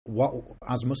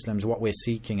Muslims, what we're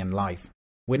seeking in life,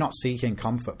 we're not seeking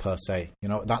comfort per se.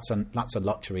 That's a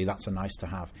luxury. That's a nice to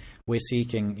have. We're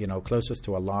seeking, closest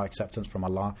to Allah, acceptance from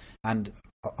Allah, and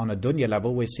on a dunya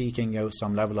level, we're seeking,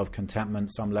 some level of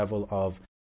contentment, some level of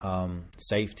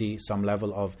safety, some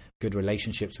level of good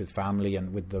relationships with family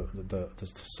and with the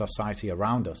society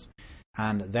around us.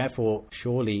 And therefore,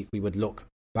 surely we would look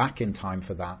back in time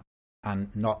for that and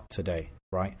not today,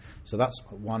 right? So that's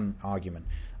one argument.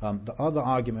 The other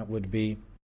argument would be,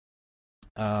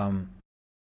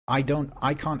 I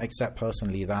can't accept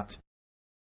personally that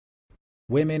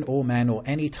women or men or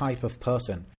any type of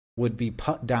person would be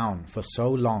put down for so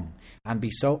long and be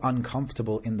so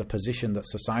uncomfortable in the position that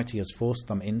society has forced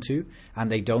them into, and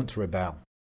they don't rebel,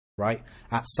 right?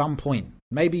 At some point,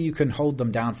 maybe you can hold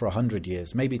them down for 100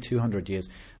 years, maybe 200 years.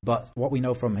 But what we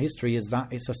know from history is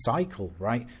that it's a cycle,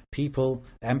 right?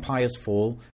 Empires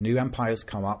fall, new empires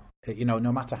come up. You know,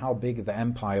 no matter how big the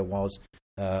empire was,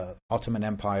 Ottoman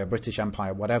Empire, British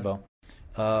Empire, whatever,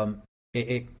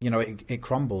 it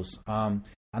crumbles.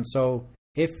 And so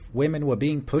if women were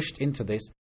being pushed into this,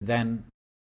 then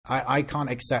I can't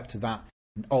accept that.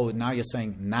 Oh, now you're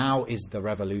saying now is the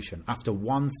revolution after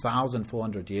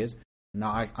 1,400 years. No,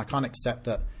 I can't accept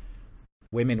that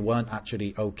women weren't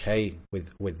actually okay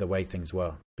with the way things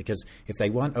were, because if they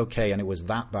weren't okay and it was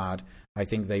that bad, I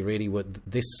think they really would.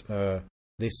 This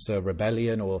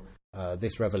rebellion or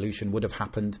this revolution would have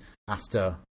happened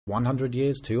after 100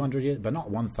 years, 200 years, but not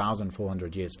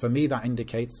 1,400 years. For me, that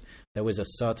indicates there was a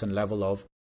certain level of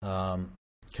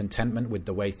contentment with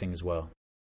the way things were.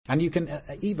 And you can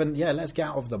let's get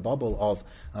out of the bubble of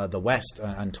the West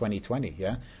and 2020.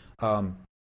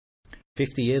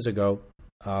 50 years ago,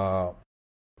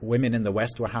 women in the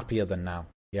West were happier than now.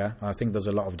 Yeah, I think there's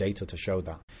a lot of data to show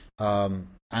that.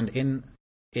 And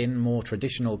in more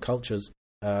traditional cultures,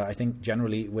 I think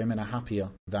generally women are happier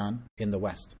than in the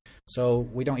West. So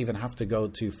we don't even have to go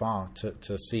too far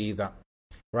to see that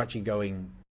we're actually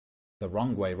going the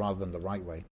wrong way rather than the right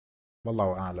way.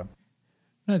 Wallahu a'lam.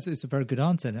 No, it's a very good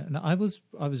answer. And I was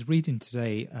reading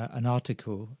today an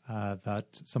article that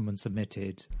someone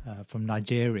submitted from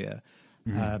Nigeria.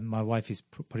 Mm-hmm. My wife is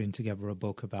putting together a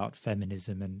book about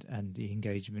feminism and the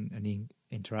engagement and the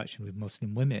interaction with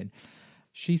Muslim women.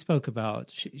 She spoke about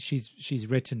she's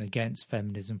written against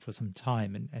feminism for some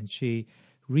time, and she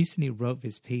recently wrote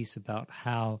this piece about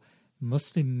how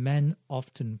Muslim men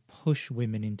often push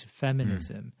women into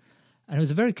feminism. And it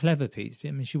was a very clever piece.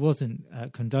 I mean, she wasn't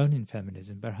condoning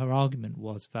feminism, but her argument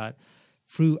was that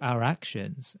through our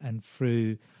actions and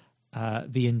through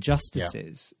the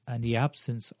injustices and the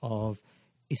absence of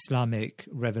Islamic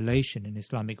revelation and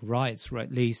Islamic rights, or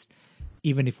at least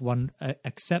even if one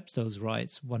accepts those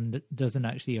rights, one doesn't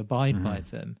actually abide by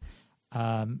them.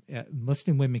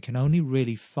 Muslim women can only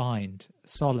really find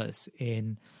solace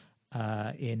in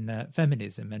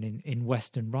feminism and in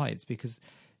Western rights because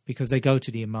they go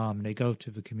to the imam and they go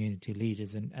to the community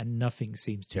leaders and nothing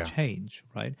seems to change,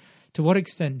 right? To what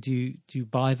extent do you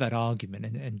buy that argument,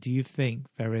 and do you think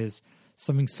there is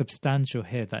something substantial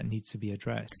here that needs to be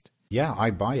addressed? Yeah,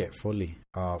 I buy it fully.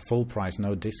 Full price,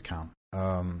 no discount.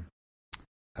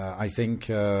 I think,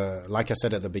 like I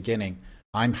said at the beginning,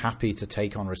 I'm happy to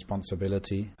take on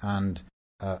responsibility and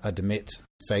admit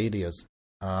failures.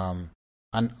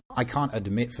 And I can't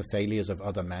admit for failures of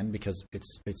other men because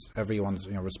it's everyone's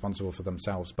responsible for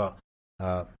themselves. But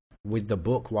with the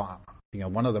book,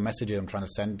 one of the messages I'm trying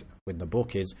to send with the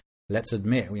book is let's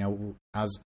admit,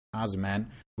 as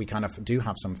men, we kind of do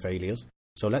have some failures.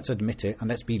 So let's admit it and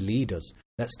let's be leaders.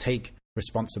 Let's take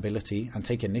responsibility and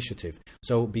take initiative.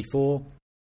 So before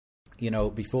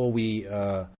we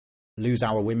lose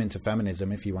our women to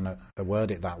feminism, if you want to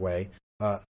word it that way,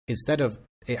 instead of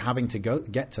it having to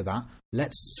get to that,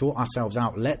 let's sort ourselves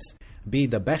out. Let's be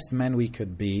the best men we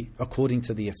could be according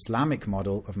to the Islamic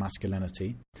model of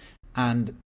masculinity.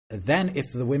 And then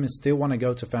if the women still want to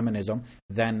go to feminism,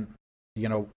 then,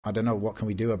 I don't know, what can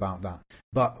we do about that?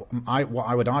 But what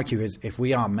I would argue is if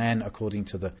we are men according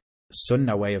to the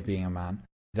Sunnah way of being a man,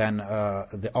 then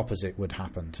the opposite would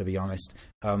happen, to be honest.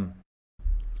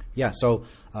 So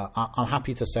I'm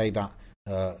happy to say that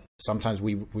sometimes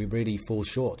we really fall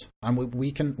short, and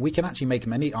we can actually make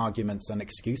many arguments and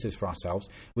excuses for ourselves.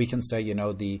 We can say,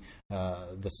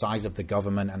 the size of the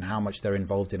government and how much they're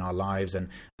involved in our lives, and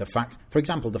the fact, for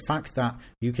example, the fact that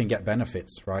you can get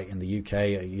benefits, right, in the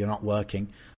UK, you're not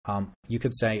working. You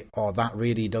could say, oh, that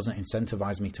really doesn't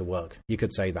incentivize me to work. You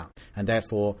could say that, and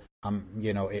therefore,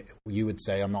 you would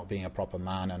say I'm not being a proper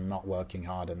man and not working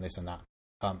hard and this and that.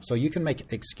 So you can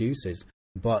make excuses,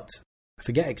 but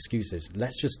forget excuses.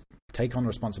 Let's just take on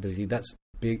responsibility. Let's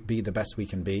be the best we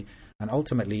can be. And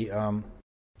ultimately,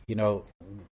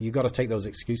 you got to take those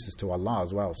excuses to Allah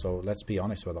as well. So let's be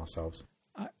honest with ourselves.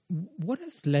 What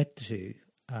has led to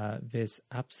this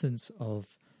absence of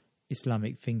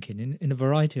Islamic thinking in a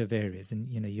variety of areas? And,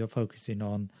 you're focusing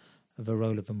on the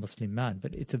role of a Muslim man,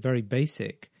 but it's a very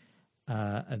basic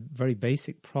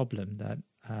problem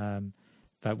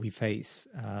that we face.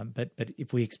 But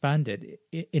if we expand it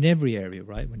in every area,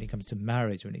 right, when it comes to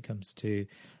marriage, when it comes to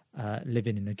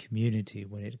living in a community,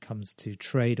 when it comes to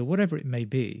trade or whatever it may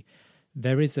be,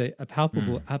 there is a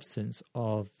palpable absence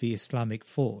of the Islamic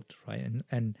thought, right?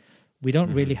 And we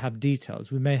don't really have details.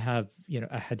 We may have,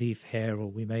 a hadith here, or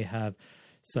we may have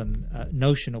some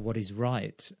notion of what is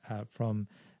right from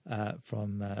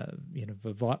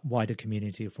the wider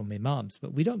community, from imams,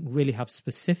 but we don't really have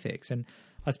specifics. And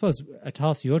I suppose a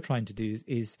task you're trying to do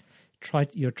is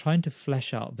you're trying to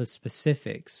flesh out the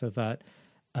specifics so that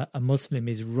a Muslim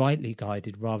is rightly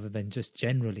guided rather than just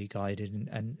generally guided,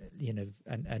 and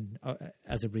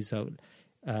as a result,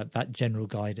 that general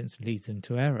guidance leads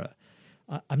into error.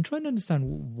 I'm trying to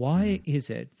understand, why is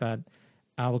it that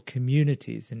our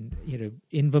communities, and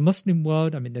in the Muslim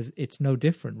world, I mean, it's no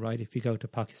different, right? If you go to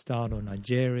Pakistan or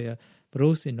Nigeria, but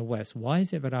also in the West, why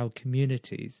is it that our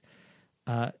communities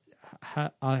there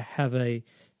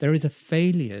is a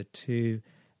failure to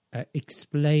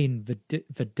explain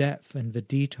the depth and the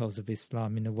details of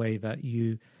Islam in a way that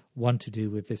you want to do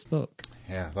with this book?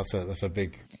 Yeah, that's a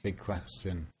big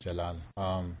question, Jalal.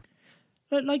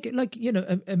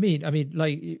 Ameen, I mean,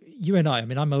 like you and I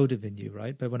mean, I'm older than you,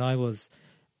 right? But when I was,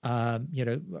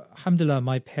 alhamdulillah,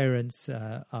 my parents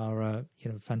are,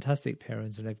 fantastic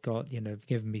parents, and they've got,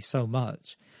 given me so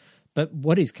much. But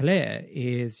what is clear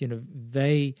is,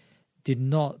 they did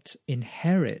not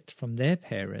inherit from their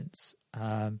parents,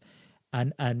 a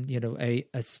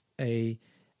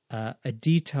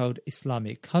detailed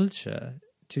Islamic culture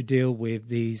to deal with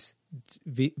these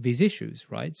issues,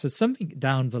 right? So something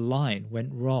down the line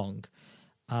went wrong,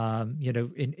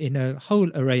 in a whole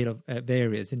array of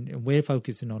areas, and we're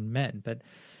focusing on men. But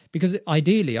because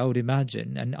ideally, I would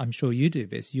imagine, and I'm sure you do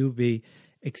this, you'll be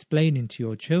explaining to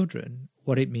your children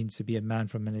what it means to be a man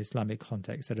from an Islamic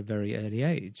context at a very early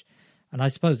age. And I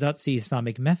suppose that's the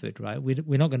Islamic method, right?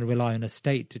 We're not going to rely on a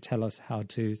state to tell us how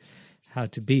to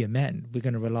be a man. We're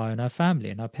going to rely on our family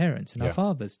and our parents and our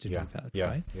fathers to do that,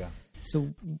 right? Yeah.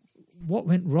 So what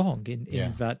went wrong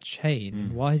in that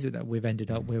chain? Why is it that we've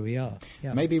ended up where we are?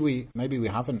 Yeah. Maybe we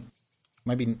haven't.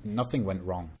 Maybe nothing went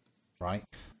wrong, right?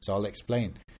 So I'll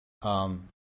explain.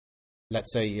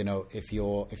 Let's say, if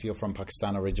you're from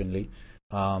Pakistan originally,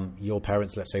 your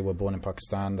parents, let's say, were born in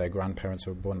Pakistan, their grandparents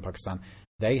were born in Pakistan.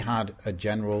 They had a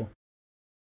general,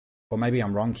 or maybe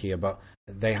I'm wrong here, but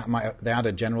they had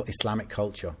a general Islamic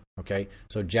culture. Okay,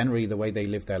 so generally the way they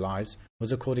lived their lives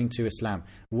was according to Islam.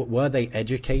 Were they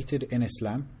educated in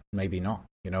Islam? Maybe not.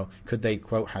 Could they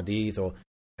quote hadith or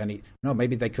any? No,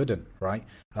 maybe they couldn't. Right,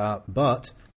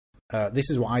 but this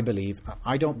is what I believe.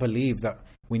 I don't believe that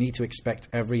we need to expect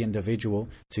every individual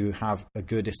to have a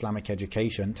good Islamic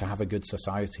education to have a good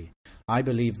society. I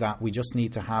believe that we just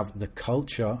need to have the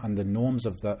culture and the norms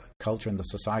of the culture and the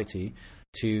society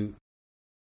to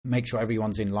make sure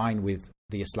everyone's in line with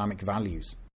the Islamic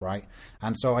values, right?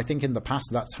 And so I think in the past,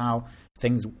 that's how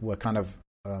things were kind of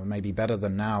maybe better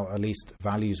than now, at least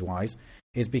values-wise,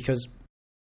 is because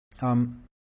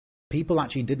people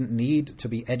actually didn't need to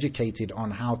be educated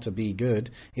on how to be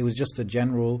good. It was just a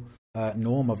general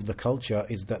norm of the culture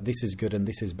is that this is good and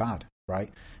this is bad, right?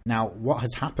 Now, what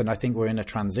has happened, I think we're in a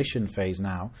transition phase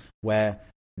now, where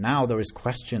now there is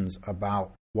questions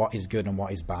about what is good and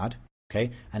what is bad,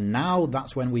 okay? And now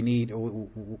that's when we need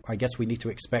to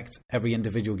expect every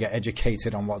individual get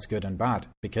educated on what's good and bad,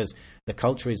 because the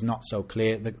culture is not so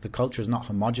clear. The culture is not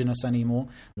homogenous anymore.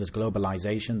 There's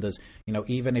globalization. There's,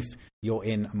 even if you're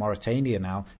in Mauritania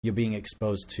now, you're being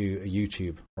exposed to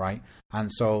YouTube, right?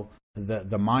 And so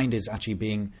the mind is actually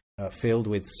being filled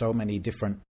with so many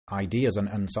different ideas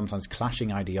and sometimes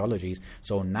clashing ideologies.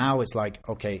 So now it's like,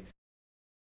 okay,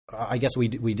 I guess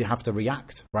we have to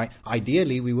react, right?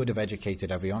 Ideally, we would have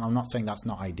educated everyone. I'm not saying that's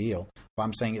not ideal, but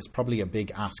I'm saying it's probably a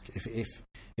big ask.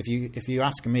 If you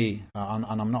ask me, and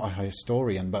I'm not a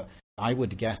historian, but I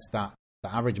would guess that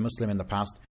the average Muslim in the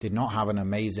past did not have an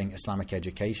amazing Islamic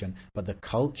education, but the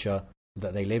culture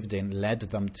that they lived in led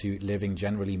them to living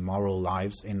generally moral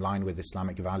lives in line with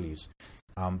Islamic values.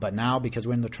 But now, because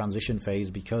we're in the transition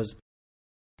phase, because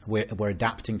we're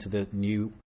adapting to the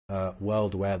new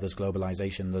world where there's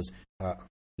globalization, there's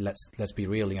let's be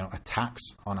real, attacks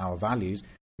on our values.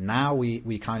 Now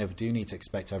we kind of do need to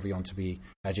expect everyone to be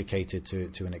educated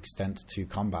to an extent to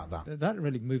combat that. That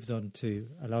really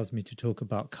allows me to talk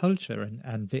about culture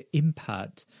and the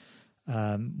impact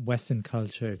Western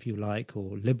culture, if you like,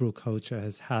 or liberal culture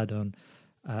has had on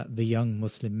the young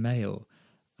Muslim male.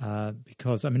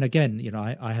 Because, I mean, again,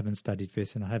 I haven't studied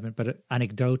this and I haven't, but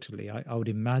anecdotally, I would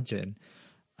imagine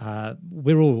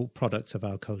we're all products of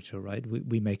our culture, right?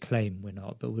 We may claim we're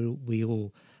not, but we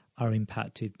all are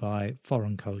impacted by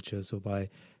foreign cultures or by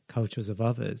cultures of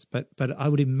others. But I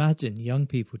would imagine young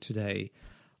people today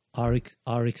are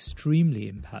extremely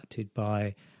impacted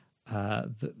by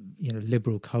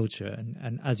liberal culture,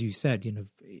 and as you said,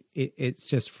 it's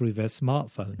just through their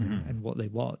smartphone and what they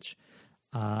watch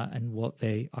and what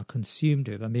they are consumed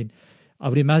with. I mean, I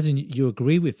would imagine you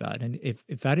agree with that. And if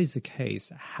that is the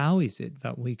case, how is it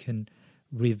that we can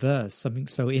reverse something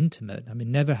so intimate? I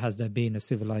mean, never has there been a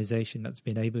civilization that's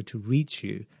been able to reach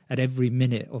you at every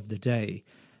minute of the day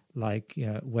like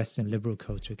Western liberal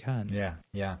culture can.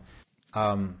 Yeah.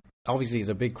 Obviously, it's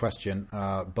a big question,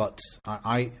 but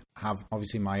I have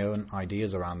obviously my own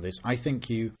ideas around this. I think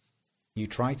you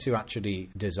try to actually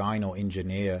design or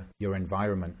engineer your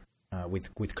environment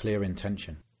with clear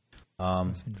intention.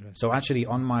 So actually,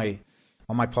 on my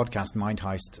podcast, Mind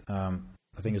Heist,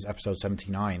 I think it was episode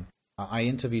 79. I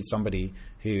interviewed somebody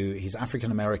he's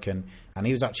African American, and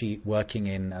he was actually working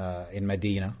in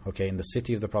Medina, in the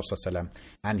city of the Prophet ﷺ,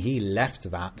 and he left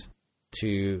that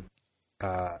to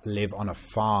live on a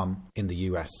farm in the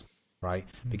US, right?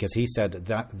 Because he said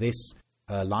that this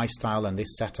lifestyle and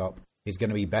this setup is going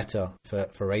to be better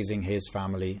for raising his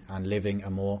family and living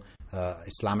a more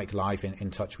Islamic life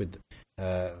in touch with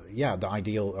the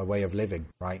ideal way of living,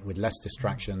 right? With less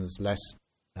distractions, less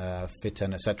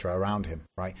fitan, etc. around him,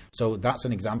 right? So that's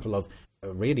an example of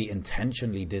really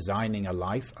intentionally designing a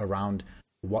life around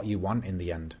what you want in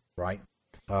the end, right?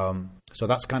 So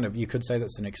that's kind of, you could say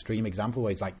that's an extreme example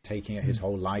where he's like taking it his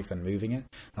whole life and moving it.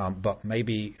 But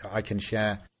maybe I can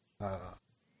share,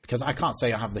 because I can't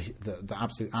say I have the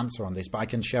absolute answer on this, but I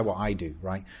can share what I do,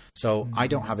 right? So I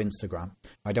don't have Instagram.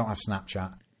 I don't have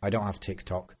Snapchat. I don't have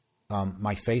TikTok.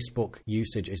 My Facebook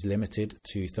usage is limited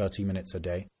to 30 minutes a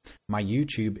day. My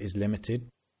YouTube is limited,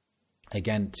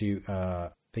 again, to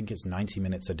I think it's 90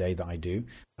 minutes a day that I do,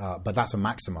 but that's a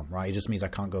maximum, right? It just means I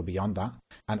can't go beyond that.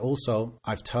 And also,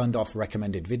 I've turned off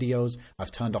recommended videos.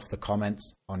 I've turned off the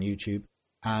comments on YouTube,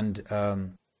 and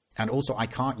also I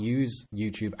can't use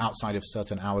YouTube outside of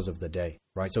certain hours of the day,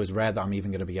 right? So it's rare that I'm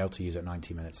even going to be able to use it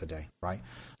 90 minutes a day, right?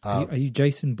 Are you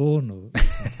Jason Bourne or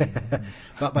something?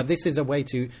 but this is a way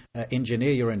to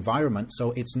engineer your environment,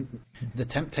 so it's the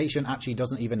temptation actually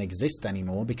doesn't even exist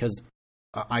anymore, because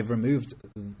I've removed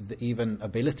the even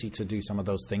ability to do some of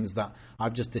those things that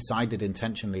I've just decided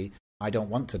intentionally I don't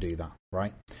want to do that,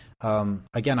 right?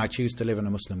 Again, I choose to live in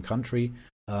a Muslim country,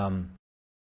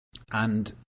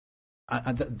 and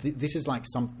this is like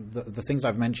the things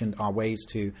I've mentioned are ways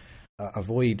to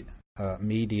avoid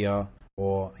media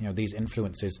or these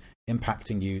influences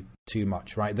impacting you too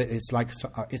much, right? It's like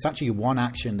it's actually one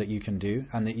action that you can do,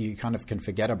 and that you kind of can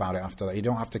forget about it after that. You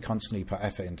don't have to constantly put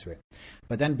effort into it.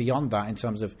 But then beyond that, in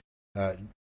terms of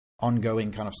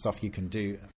ongoing kind of stuff you can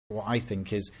do, what I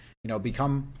think is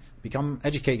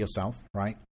educate yourself,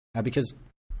 right? Because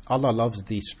Allah loves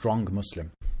the strong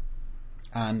Muslim,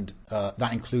 and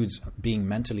that includes being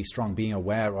mentally strong, being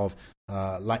aware of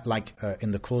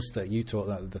in the course that you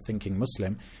taught, the Thinking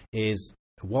Muslim, is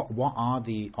what are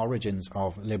the origins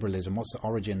of liberalism? What's the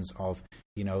origins of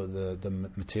the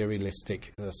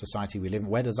materialistic society we live in?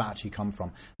 Where does that actually come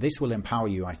from? This will empower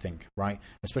you, I think, right?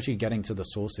 Especially getting to the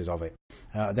sources of it.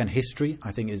 Then history,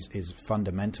 I think, is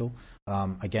fundamental,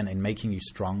 again, in making you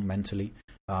strong mentally,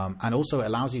 and also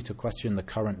allows you to question the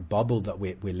current bubble that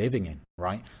we're living in,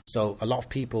 right? So a lot of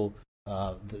people,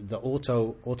 the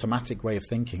automatic way of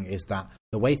thinking is that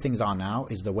the way things are now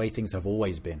is the way things have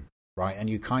always been, right? And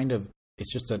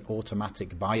it's just an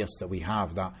automatic bias that we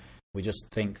have, that we just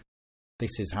think this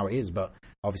is how it is. But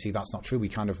obviously that's not true. We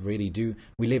kind of really do.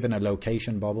 We live in a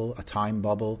location bubble, a time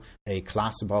bubble, a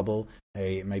class bubble,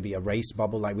 maybe a race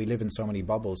bubble. Like, we live in so many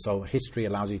bubbles. So history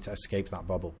allows you to escape that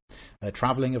bubble.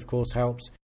 Traveling, of course,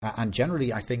 helps. And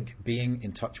generally, I think being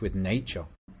in touch with nature.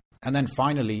 And then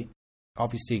finally,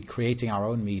 obviously, creating our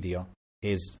own media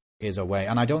is a way.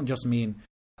 And I don't just mean,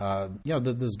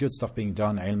 there's good stuff being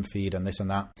done, ilm feed and this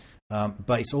and that.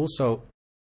 But it's also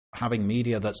having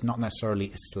media that's not necessarily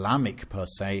Islamic per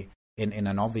se in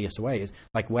an obvious way. It's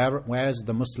like, where's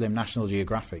the Muslim National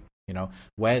Geographic?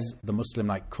 Where's the Muslim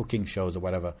like cooking shows or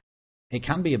whatever? It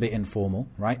can be a bit informal,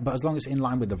 right? But as long as it's in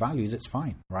line with the values, it's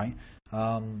fine, right?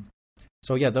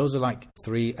 So yeah, those are like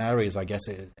three areas, I guess.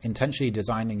 Intentionally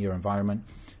designing your environment,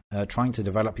 trying to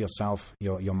develop yourself,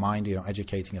 your mind,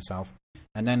 educating yourself.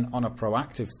 And then on a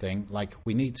proactive thing, like,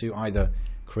 we need to either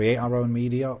create our own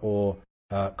media or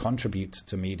contribute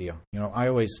to media. I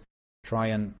always try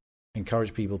and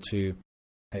encourage people to,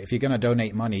 if you're going to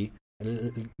donate money,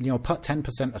 put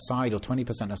 10% aside or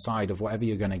 20% aside of whatever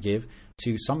you're going to give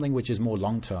to something which is more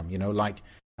long term, like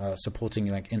supporting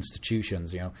like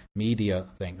institutions, media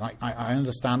thing. Like, I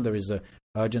understand there is a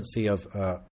urgency of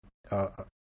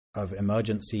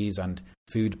emergencies and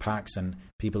food packs and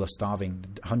people are starving,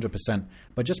 100%,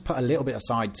 but just put a little bit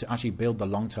aside to actually build the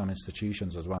long-term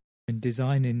institutions as well. In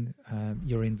designing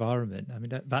your environment, I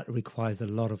mean, that requires a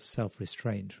lot of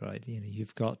self-restraint, right?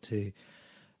 You've got to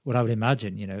what I would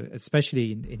imagine,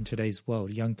 especially in today's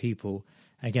world, young people.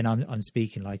 Again, I'm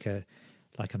speaking like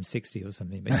I'm 60 or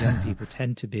something, but young people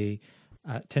tend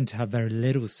to have very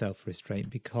little self-restraint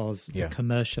because the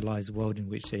commercialized world in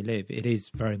which they live, it is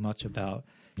very much about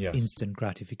instant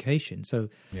gratification. So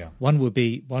one would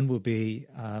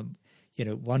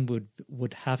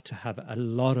have to have a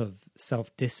lot of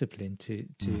self-discipline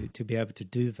to be able to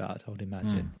do that, I would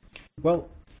imagine. Well,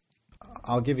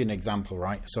 I'll give you an example,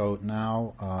 right? So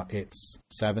now it's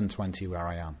 7:20 where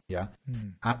I am,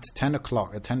 At 10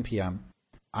 p.m.,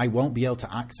 I won't be able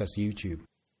to access YouTube,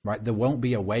 right? There won't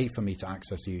be a way for me to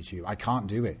access YouTube. I can't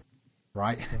do it,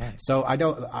 right? So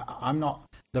I'm not,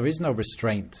 there is no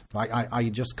restraint. Like I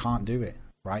just can't do it,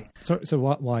 right? So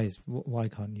why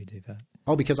can't you do that?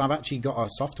 Oh, because I've actually got a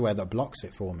software that blocks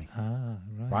it for me.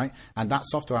 Right? And that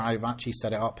software, I've actually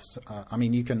set it up.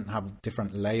 You can have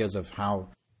different layers of how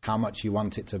much you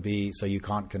want it to be, so you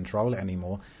can't control it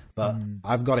anymore. But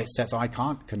I've got it set so I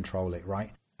can't control it,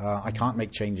 right? I can't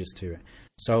make changes to it.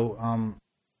 So,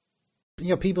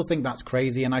 people think that's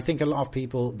crazy. And I think a lot of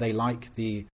people, they like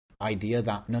the idea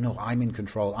that, no, I'm in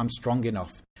control. I'm strong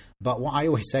enough. But what I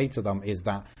always say to them is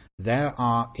that there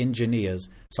are engineers,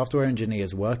 software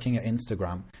engineers working at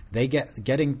Instagram.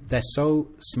 They're so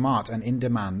smart and in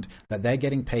demand that they're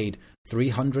getting paid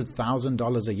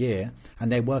 $300,000 a year,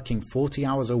 and they're working 40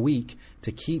 hours a week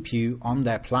to keep you on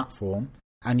their platform.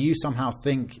 And you somehow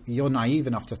think, you're naive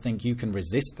enough to think you can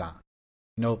resist that.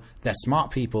 They're smart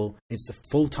people. It's a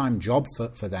full-time job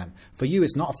for them. For you,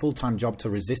 it's not a full-time job to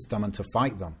resist them and to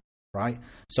fight them. Right.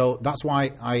 So that's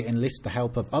why I enlist the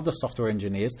help of other software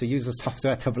engineers to use the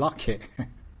software to block it.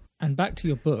 And back to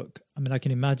your book. I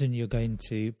can imagine you're going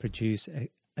to produce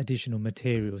additional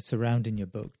material surrounding your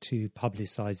book to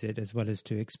publicize it, as well as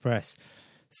to express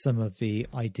some of the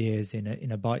ideas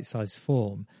in a bite-sized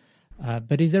form.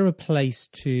 But is there a place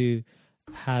to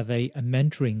have a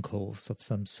mentoring course of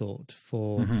some sort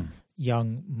for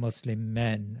young Muslim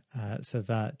men so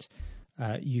that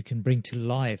you can bring to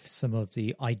life some of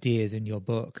the ideas in your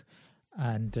book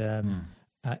and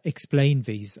explain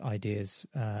these ideas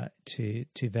to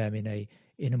them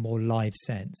in a more live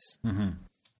sense?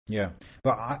 Yeah,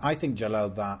 but I think, Jalal,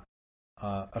 that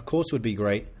a course would be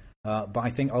great. But I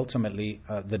think ultimately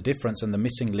the difference and the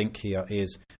missing link here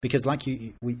is because, like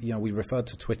we referred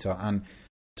to Twitter, and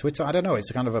Twitter, I don't know,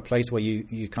 it's kind of a place where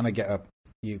you kind of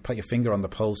you put your finger on the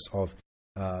pulse of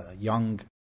young.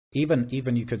 Even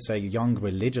you could say young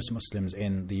religious Muslims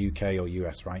in the UK or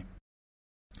US, right?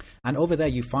 And over there,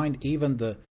 you find even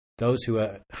those who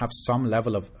have some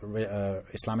level of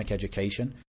Islamic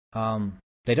education,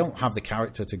 they don't have the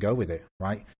character to go with it,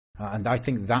 right? And I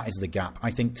think that is the gap.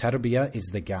 I think tarbiyah is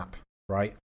the gap,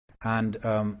 right? And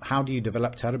how do you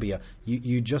develop tarbiyah?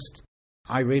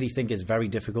 I really think it's very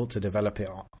difficult to develop it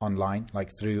online,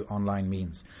 like through online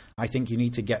means. I think you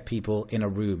need to get people in a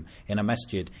room, in a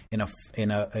masjid, in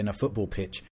a football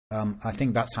pitch. I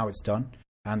think that's how it's done.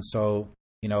 And so,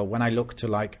 when I look to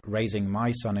like raising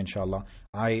my son, inshallah,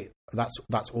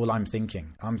 that's all I'm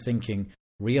thinking. I'm thinking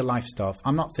real life stuff.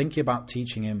 I'm not thinking about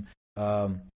teaching him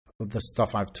the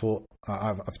stuff I've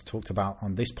talked about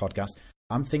on this podcast.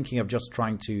 I'm thinking of just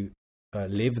trying to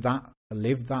live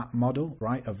that model,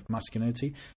 right, of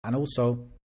masculinity, and also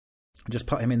just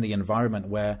put him in the environment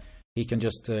where he can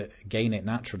just gain it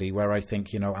naturally, where I think,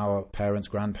 our parents,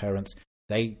 grandparents,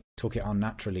 they took it on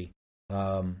naturally.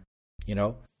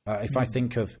 If I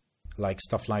think of like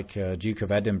stuff like Duke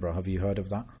of Edinburgh, have you heard of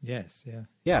that? Yes, yeah.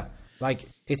 Yeah, like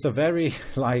it's a very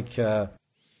like,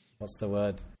 what's the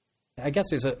word? I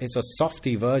guess it's a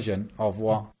softy version of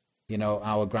what,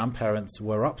 our grandparents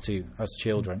were up to as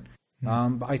children.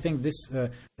 But I think this,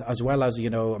 as well as,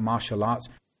 martial arts,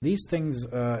 these things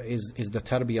is the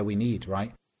tarbiyah we need,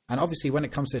 right? And obviously, when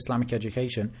it comes to Islamic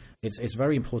education, it's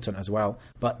very important as well.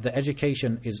 But the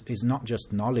education is not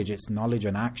just knowledge; it's knowledge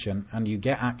and action. And you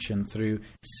get action through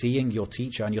seeing your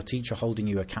teacher and your teacher holding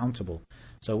you accountable.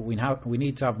 So we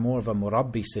need to have more of a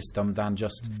murabbi system than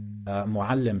just a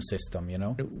muallim system.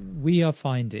 We are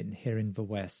finding here in the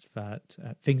West that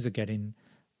things are getting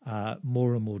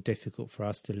more and more difficult for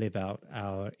us to live out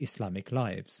our Islamic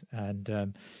lives.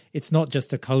 And it's not just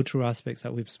the cultural aspects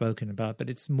that we've spoken about, but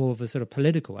it's more of a sort of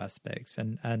political aspects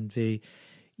and the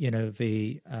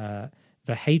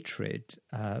hatred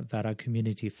that our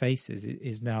community faces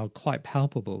is now quite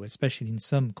palpable, especially in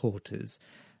some quarters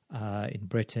in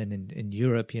Britain, in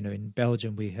Europe. In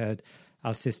Belgium, we heard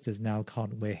our sisters now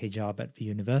can't wear hijab at the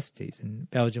universities. And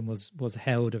Belgium was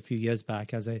held a few years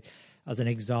back as an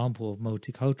example of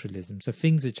multiculturalism. So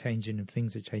things are changing, and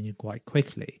things are changing quite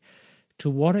quickly. To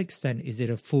what extent is it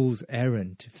a fool's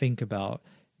errand to think about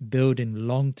building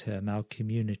long-term our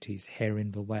communities here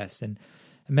in the West. And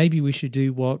maybe we should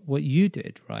do what you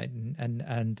did, right?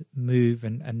 And move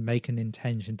and make an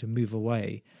intention to move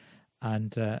away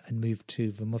and move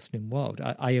to the Muslim world.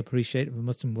 I appreciate the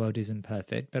Muslim world isn't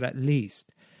perfect, but at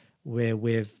least we're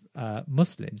with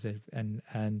Muslims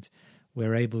and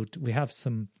we're able to, we have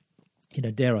some,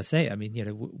 dare I say, I mean,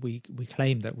 we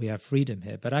claim that we have freedom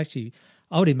here, but actually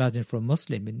I would imagine for a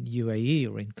Muslim in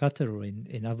UAE or in Qatar or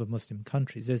in other Muslim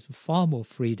countries, there's far more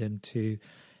freedom to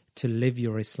live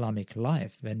your Islamic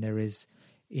life than there is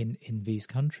in these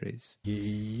countries.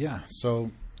 Yeah. So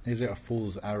is it a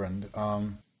fool's errand?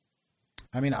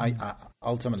 I mean, I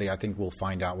ultimately, I think we'll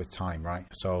find out with time, right?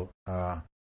 So I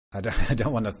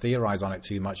don't want to theorize on it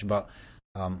too much, but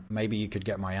maybe you could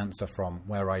get my answer from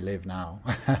where I live now.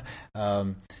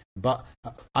 But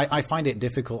I find it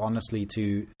difficult, honestly,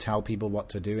 to tell people what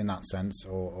to do in that sense,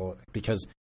 or because,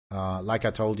 like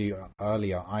I told you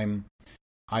earlier, I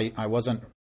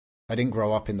didn't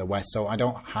grow up in the West, so I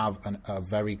don't have a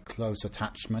very close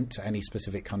attachment to any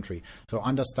specific country. So I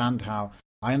understand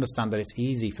that it's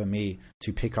easy for me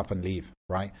to pick up and leave,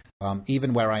 right?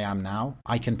 Even where I am now,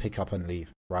 I can pick up and leave,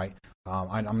 right?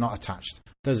 I'm not attached.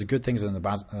 There's good things and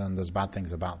there's bad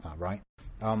things about that, right?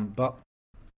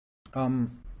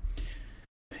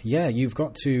 Yeah, you've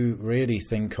got to really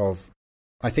think of,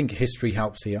 I think history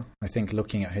helps here. I think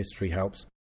looking at history helps.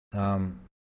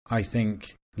 I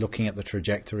think looking at the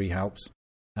trajectory helps.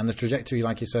 And the trajectory,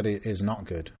 like you said, is not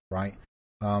good, right?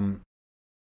 On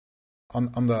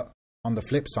the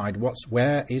flip side,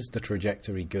 where is the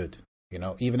trajectory good?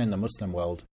 Even in the Muslim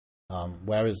world,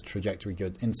 where is the trajectory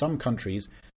good? In some countries,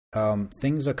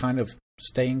 things are kind of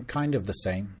staying kind of the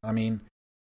same. I mean,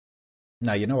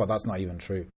 no, you know what? That's not even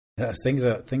true. Things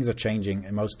are changing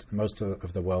in most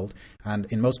of the world, and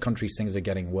in most countries, things are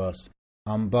getting worse.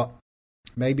 But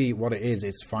maybe what it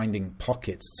is finding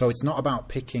pockets. So it's not about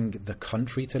picking the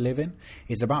country to live in;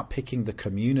 it's about picking the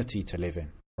community to live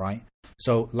in, right?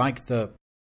 So like the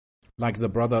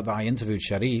brother that I interviewed,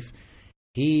 Sharif,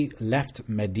 he left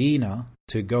Medina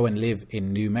to go and live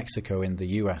in New Mexico in the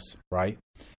US, right?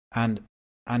 And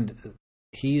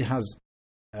he has,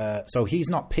 so he's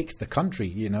not picked the country,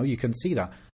 you can see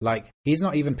that. Like, he's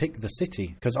not even picked the city,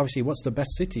 because obviously what's the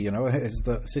best city, is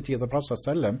the city of the Prophet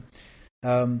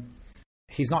ﷺ.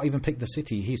 He's not even picked the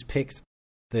city, he's picked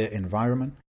the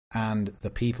environment and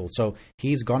the people. So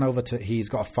he's got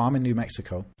a farm in New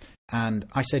Mexico. And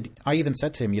I even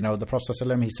said to him, the Prophet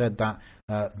ﷺ, he said that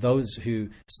those who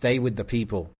stay with the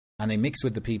people and they mix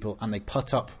with the people and they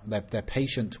put up, they're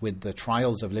patient with the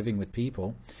trials of living with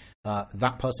people,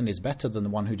 that person is better than the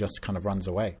one who just kind of runs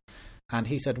away. And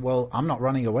he said, well, I'm not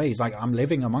running away. He's like, I'm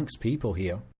living amongst people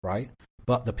here, right?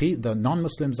 But the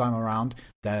non-Muslims I'm around,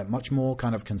 they're much more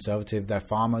kind of conservative. They're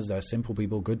farmers, they're simple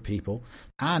people, good people.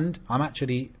 And I'm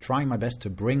actually trying my best to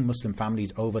bring Muslim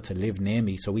families over to live near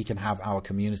me so we can have our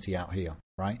community out here,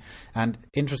 right? And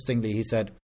interestingly, he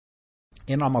said,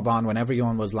 in Ramadan, when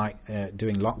everyone was like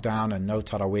doing lockdown and no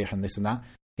Taraweeh and this and that,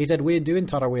 he said, we're doing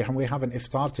Taraweeh and we're having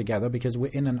iftar together because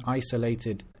we're in an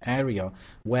isolated area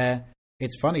where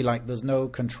it's funny, like there's no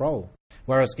control.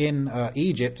 Whereas in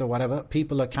Egypt or whatever,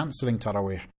 people are cancelling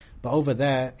Taraweeh. But over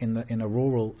there in a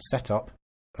rural setup,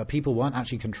 people weren't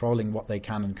actually controlling what they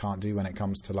can and can't do when it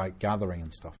comes to like gathering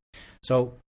and stuff.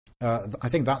 So I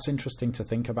think that's interesting to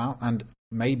think about. And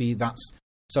maybe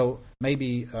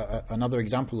another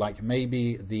example, like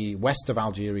maybe the west of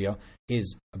Algeria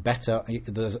is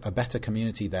there's a better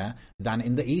community there than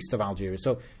in the east of Algeria.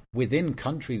 So within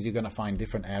countries, you're going to find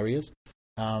different areas.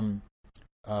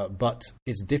 But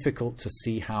it's difficult to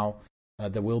see how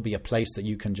there will be a place that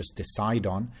you can just decide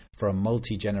on for a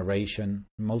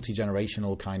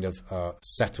multi-generational kind of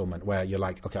settlement where you're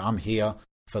like, okay, I'm here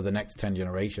for the next 10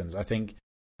 generations. I think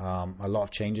a lot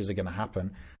of changes are going to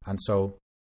happen. And so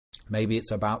maybe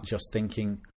it's about just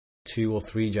thinking 2 or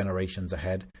 3 generations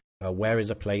ahead. Where is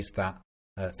a place that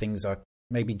things are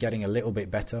maybe getting a little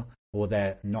bit better or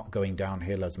they're not going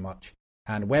downhill as much?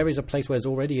 And where is a place where there's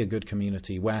already a good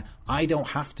community where I don't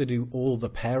have to do all the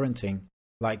parenting?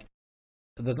 Like,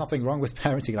 there's nothing wrong with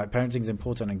parenting. Like, parenting is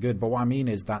important and good. But what I mean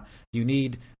is that you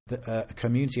need a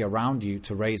community around you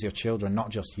to raise your children,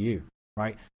 not just you,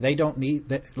 right? They don't need,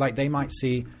 they might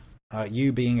see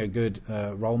you being a good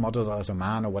role model as a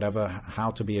man or whatever, how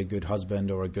to be a good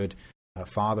husband or a good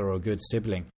father or a good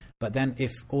sibling. But then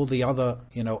if all the other,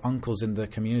 uncles in the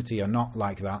community are not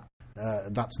like that,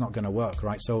 that's not going to work,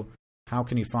 right? So how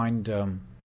can you find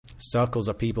circles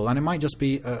of people? And it might just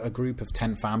be a group of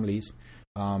 10 families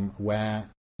where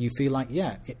you feel like,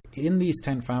 in these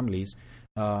 10 families,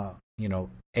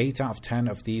 8 out of 10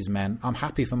 of these men, I'm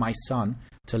happy for my son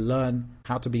to learn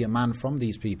how to be a man from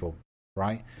these people,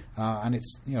 right? And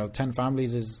it's, 10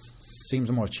 families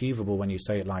seems more achievable when you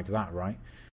say it like that, right?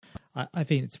 I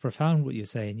think it's profound what you're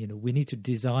saying. We need to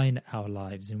design our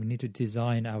lives and we need to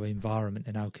design our environment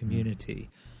and our community,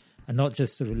 and not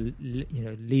just sort of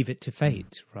leave it to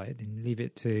fate, right? And leave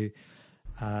it to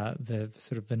the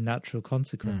sort of the natural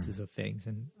consequences of things.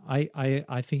 And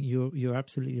I think you're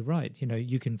absolutely right.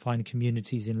 You can find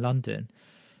communities in London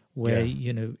where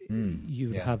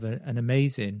you have an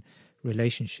amazing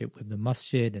relationship with the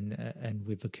masjid and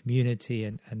with the community,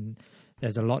 and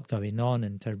there's a lot going on,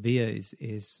 and tarbiyah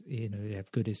is you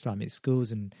have good Islamic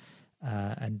schools and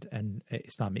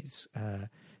Islamic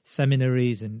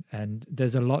seminaries, and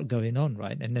there's a lot going on,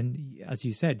 right? And then, as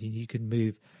you said, you can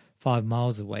move 5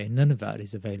 miles away, and none of that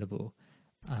is available.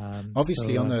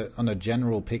 Obviously, on a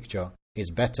general picture,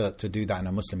 it's better to do that in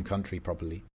a Muslim country,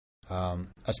 probably,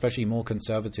 especially more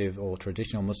conservative or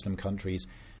traditional Muslim countries.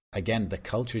 Again, the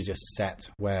culture is just set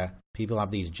where people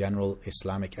have these general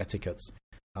Islamic etiquettes.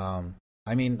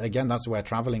 Again, that's where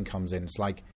traveling comes in. It's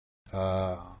like,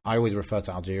 I always refer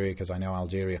to Algeria because I know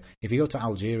Algeria. If you go to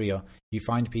Algeria, you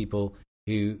find people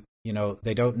who,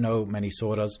 they don't know many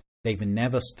surahs. They've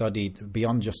never studied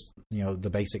beyond just, the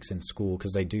basics in school,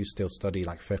 because they do still study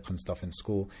like fiqh and stuff in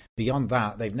school. Beyond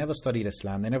that, they've never studied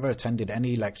Islam. They never attended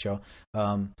any lecture.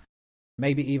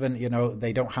 Maybe even,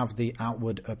 they don't have the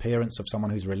outward appearance of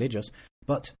someone who's religious,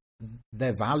 but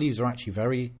their values are actually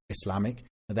very Islamic.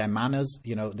 Their manners,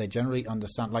 they generally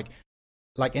understand.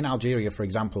 Like in Algeria, for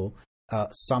example,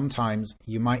 sometimes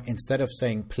you might, instead of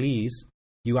saying please,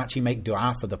 you actually make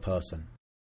dua for the person,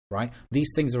 right?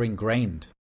 These things are ingrained,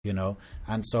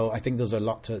 and so I think there's a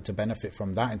lot to benefit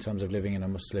from that in terms of living in a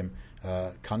Muslim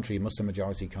country, Muslim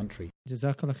majority country.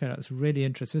 Jazakallah khair. That's really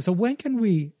interesting. So when can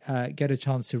we get a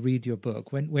chance to read your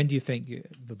book? When do you think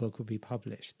the book will be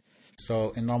published?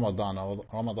 So in Ramadan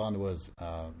was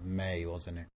May,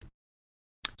 wasn't it?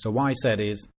 So what I said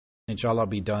is, inshallah,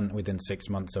 be done within 6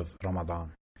 months of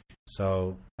Ramadan.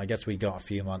 So I guess we got a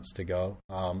few months to go.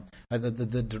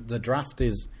 The draft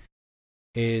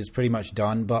is pretty much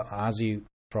done, but as you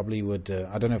probably would,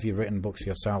 I don't know if you've written books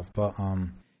yourself, but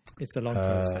it's a long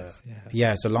process.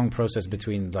 Yeah, it's a long process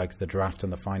between like the draft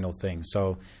and the final thing.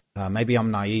 So maybe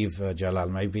I'm naive, Jalal.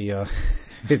 Maybe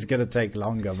it's going to take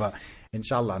longer, but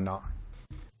inshallah not.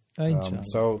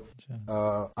 So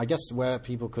I guess where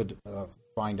people could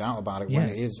find out about it when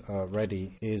it is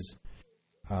ready is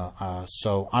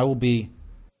so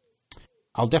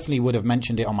I'll definitely would have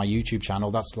mentioned it on my YouTube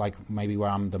channel. That's like maybe where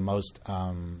I'm the most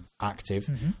active.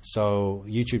 So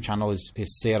YouTube channel is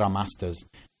Seera Masters,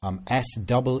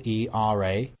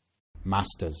 SEERA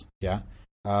Masters.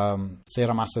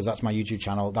 Seera Masters, that's my YouTube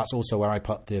channel. That's also where I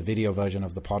put the video version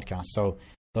of the podcast. So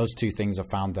those two things are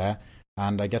found there,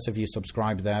 and I guess if you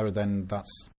subscribe there, then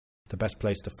that's the best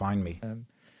place to find me.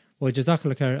 Well,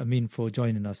 Jazakallah khair, Ameen, for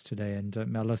joining us today, and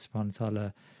may Allah subhanahu wa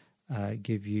ta'ala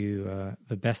give you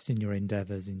the best in your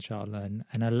endeavors, inshallah,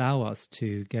 and allow us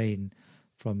to gain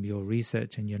from your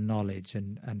research and your knowledge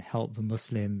and help the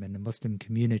Muslim and the Muslim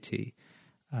community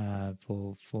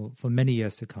for many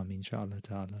years to come, inshallah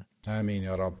ta'ala. Ameen,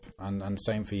 Ya Rab. And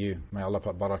same for you. May Allah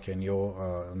put barakah in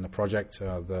in the project,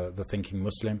 the Thinking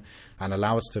Muslim, and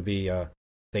allow us to be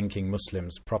thinking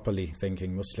Muslims, properly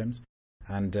thinking Muslims.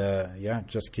 And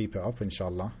just keep it up,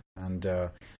 inshallah. And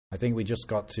I think we just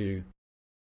got to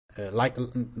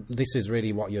this is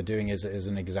really what you're doing is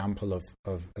an example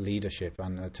of leadership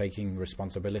and taking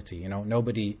responsibility.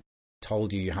 Nobody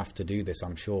told you have to do this.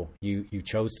 I'm sure you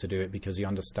chose to do it because you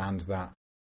understand that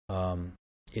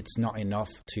it's not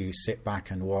enough to sit back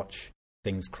and watch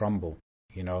things crumble.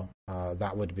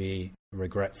 That would be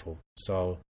regretful.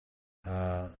 So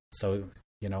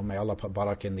may Allah put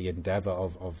barakah in the endeavor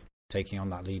of taking on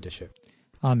that leadership.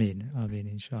 Ameen,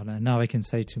 inshallah. And now I can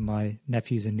say to my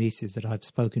nephews and nieces that I've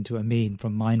spoken to Ameen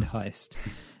from Mind Heist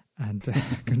and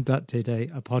conducted a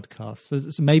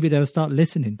podcast. So maybe they'll start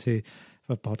listening to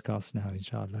the podcast now,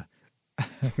 inshallah.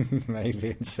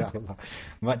 Maybe, inshallah.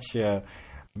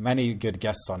 Many good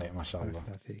guests on it, mashallah.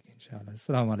 Inshallah.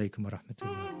 Assalamu alaikum wa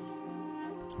rahmatullah.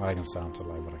 Wa alaikum salam wa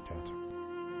rahmatullahi wa barakatuh.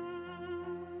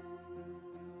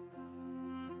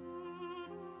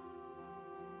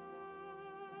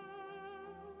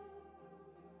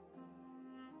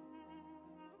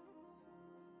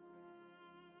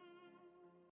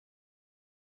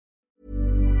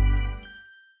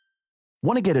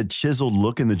 Want to get a chiseled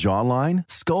look in the jawline?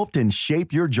 Sculpt and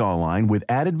shape your jawline with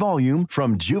added volume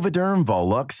from Juvederm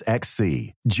Volux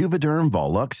XC. Juvederm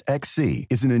Volux XC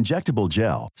is an injectable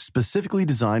gel specifically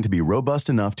designed to be robust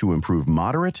enough to improve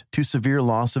moderate to severe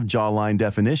loss of jawline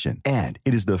definition. And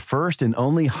it is the first and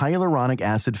only hyaluronic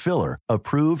acid filler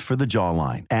approved for the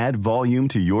jawline. Add volume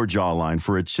to your jawline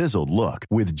for a chiseled look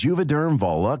with Juvederm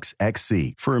Volux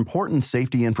XC. For important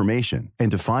safety information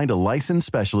and to find a licensed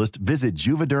specialist, visit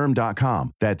Juvederm.com.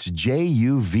 That's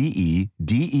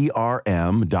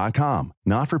Juvederm.com.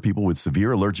 Not for people with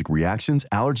severe allergic reactions,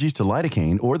 allergies to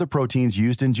lidocaine, or the proteins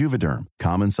used in Juvederm.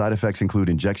 Common side effects include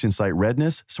injection site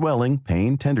redness, swelling,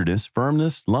 pain, tenderness,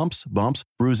 firmness, lumps, bumps,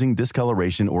 bruising,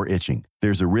 discoloration, or itching.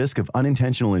 There's a risk of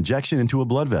unintentional injection into a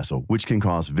blood vessel, which can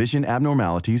cause vision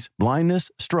abnormalities,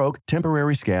 blindness, stroke,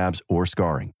 temporary scabs, or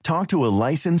scarring. Talk to a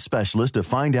licensed specialist to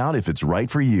find out if it's right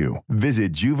for you.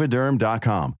 Visit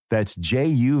Juvederm.com. That's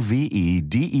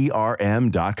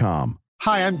Juvederm.com.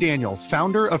 Hi, I'm Daniel,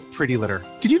 founder of Pretty Litter.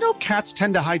 Did you know cats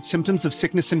tend to hide symptoms of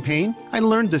sickness and pain? I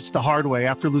learned this the hard way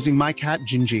after losing my cat,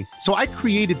 Gingy. So I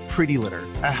created Pretty Litter,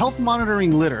 a health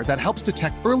monitoring litter that helps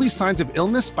detect early signs of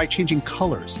illness by changing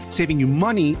colors, saving you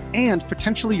money and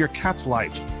potentially your cat's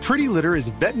life. Pretty Litter is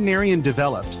veterinarian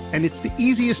developed, and it's the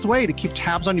easiest way to keep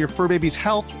tabs on your fur baby's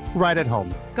health right at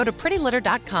home. Go to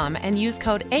prettylitter.com and use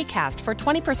code ACAST for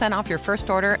 20% off your first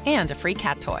order and a free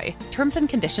cat toy. Terms and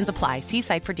conditions apply. See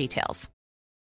site for details.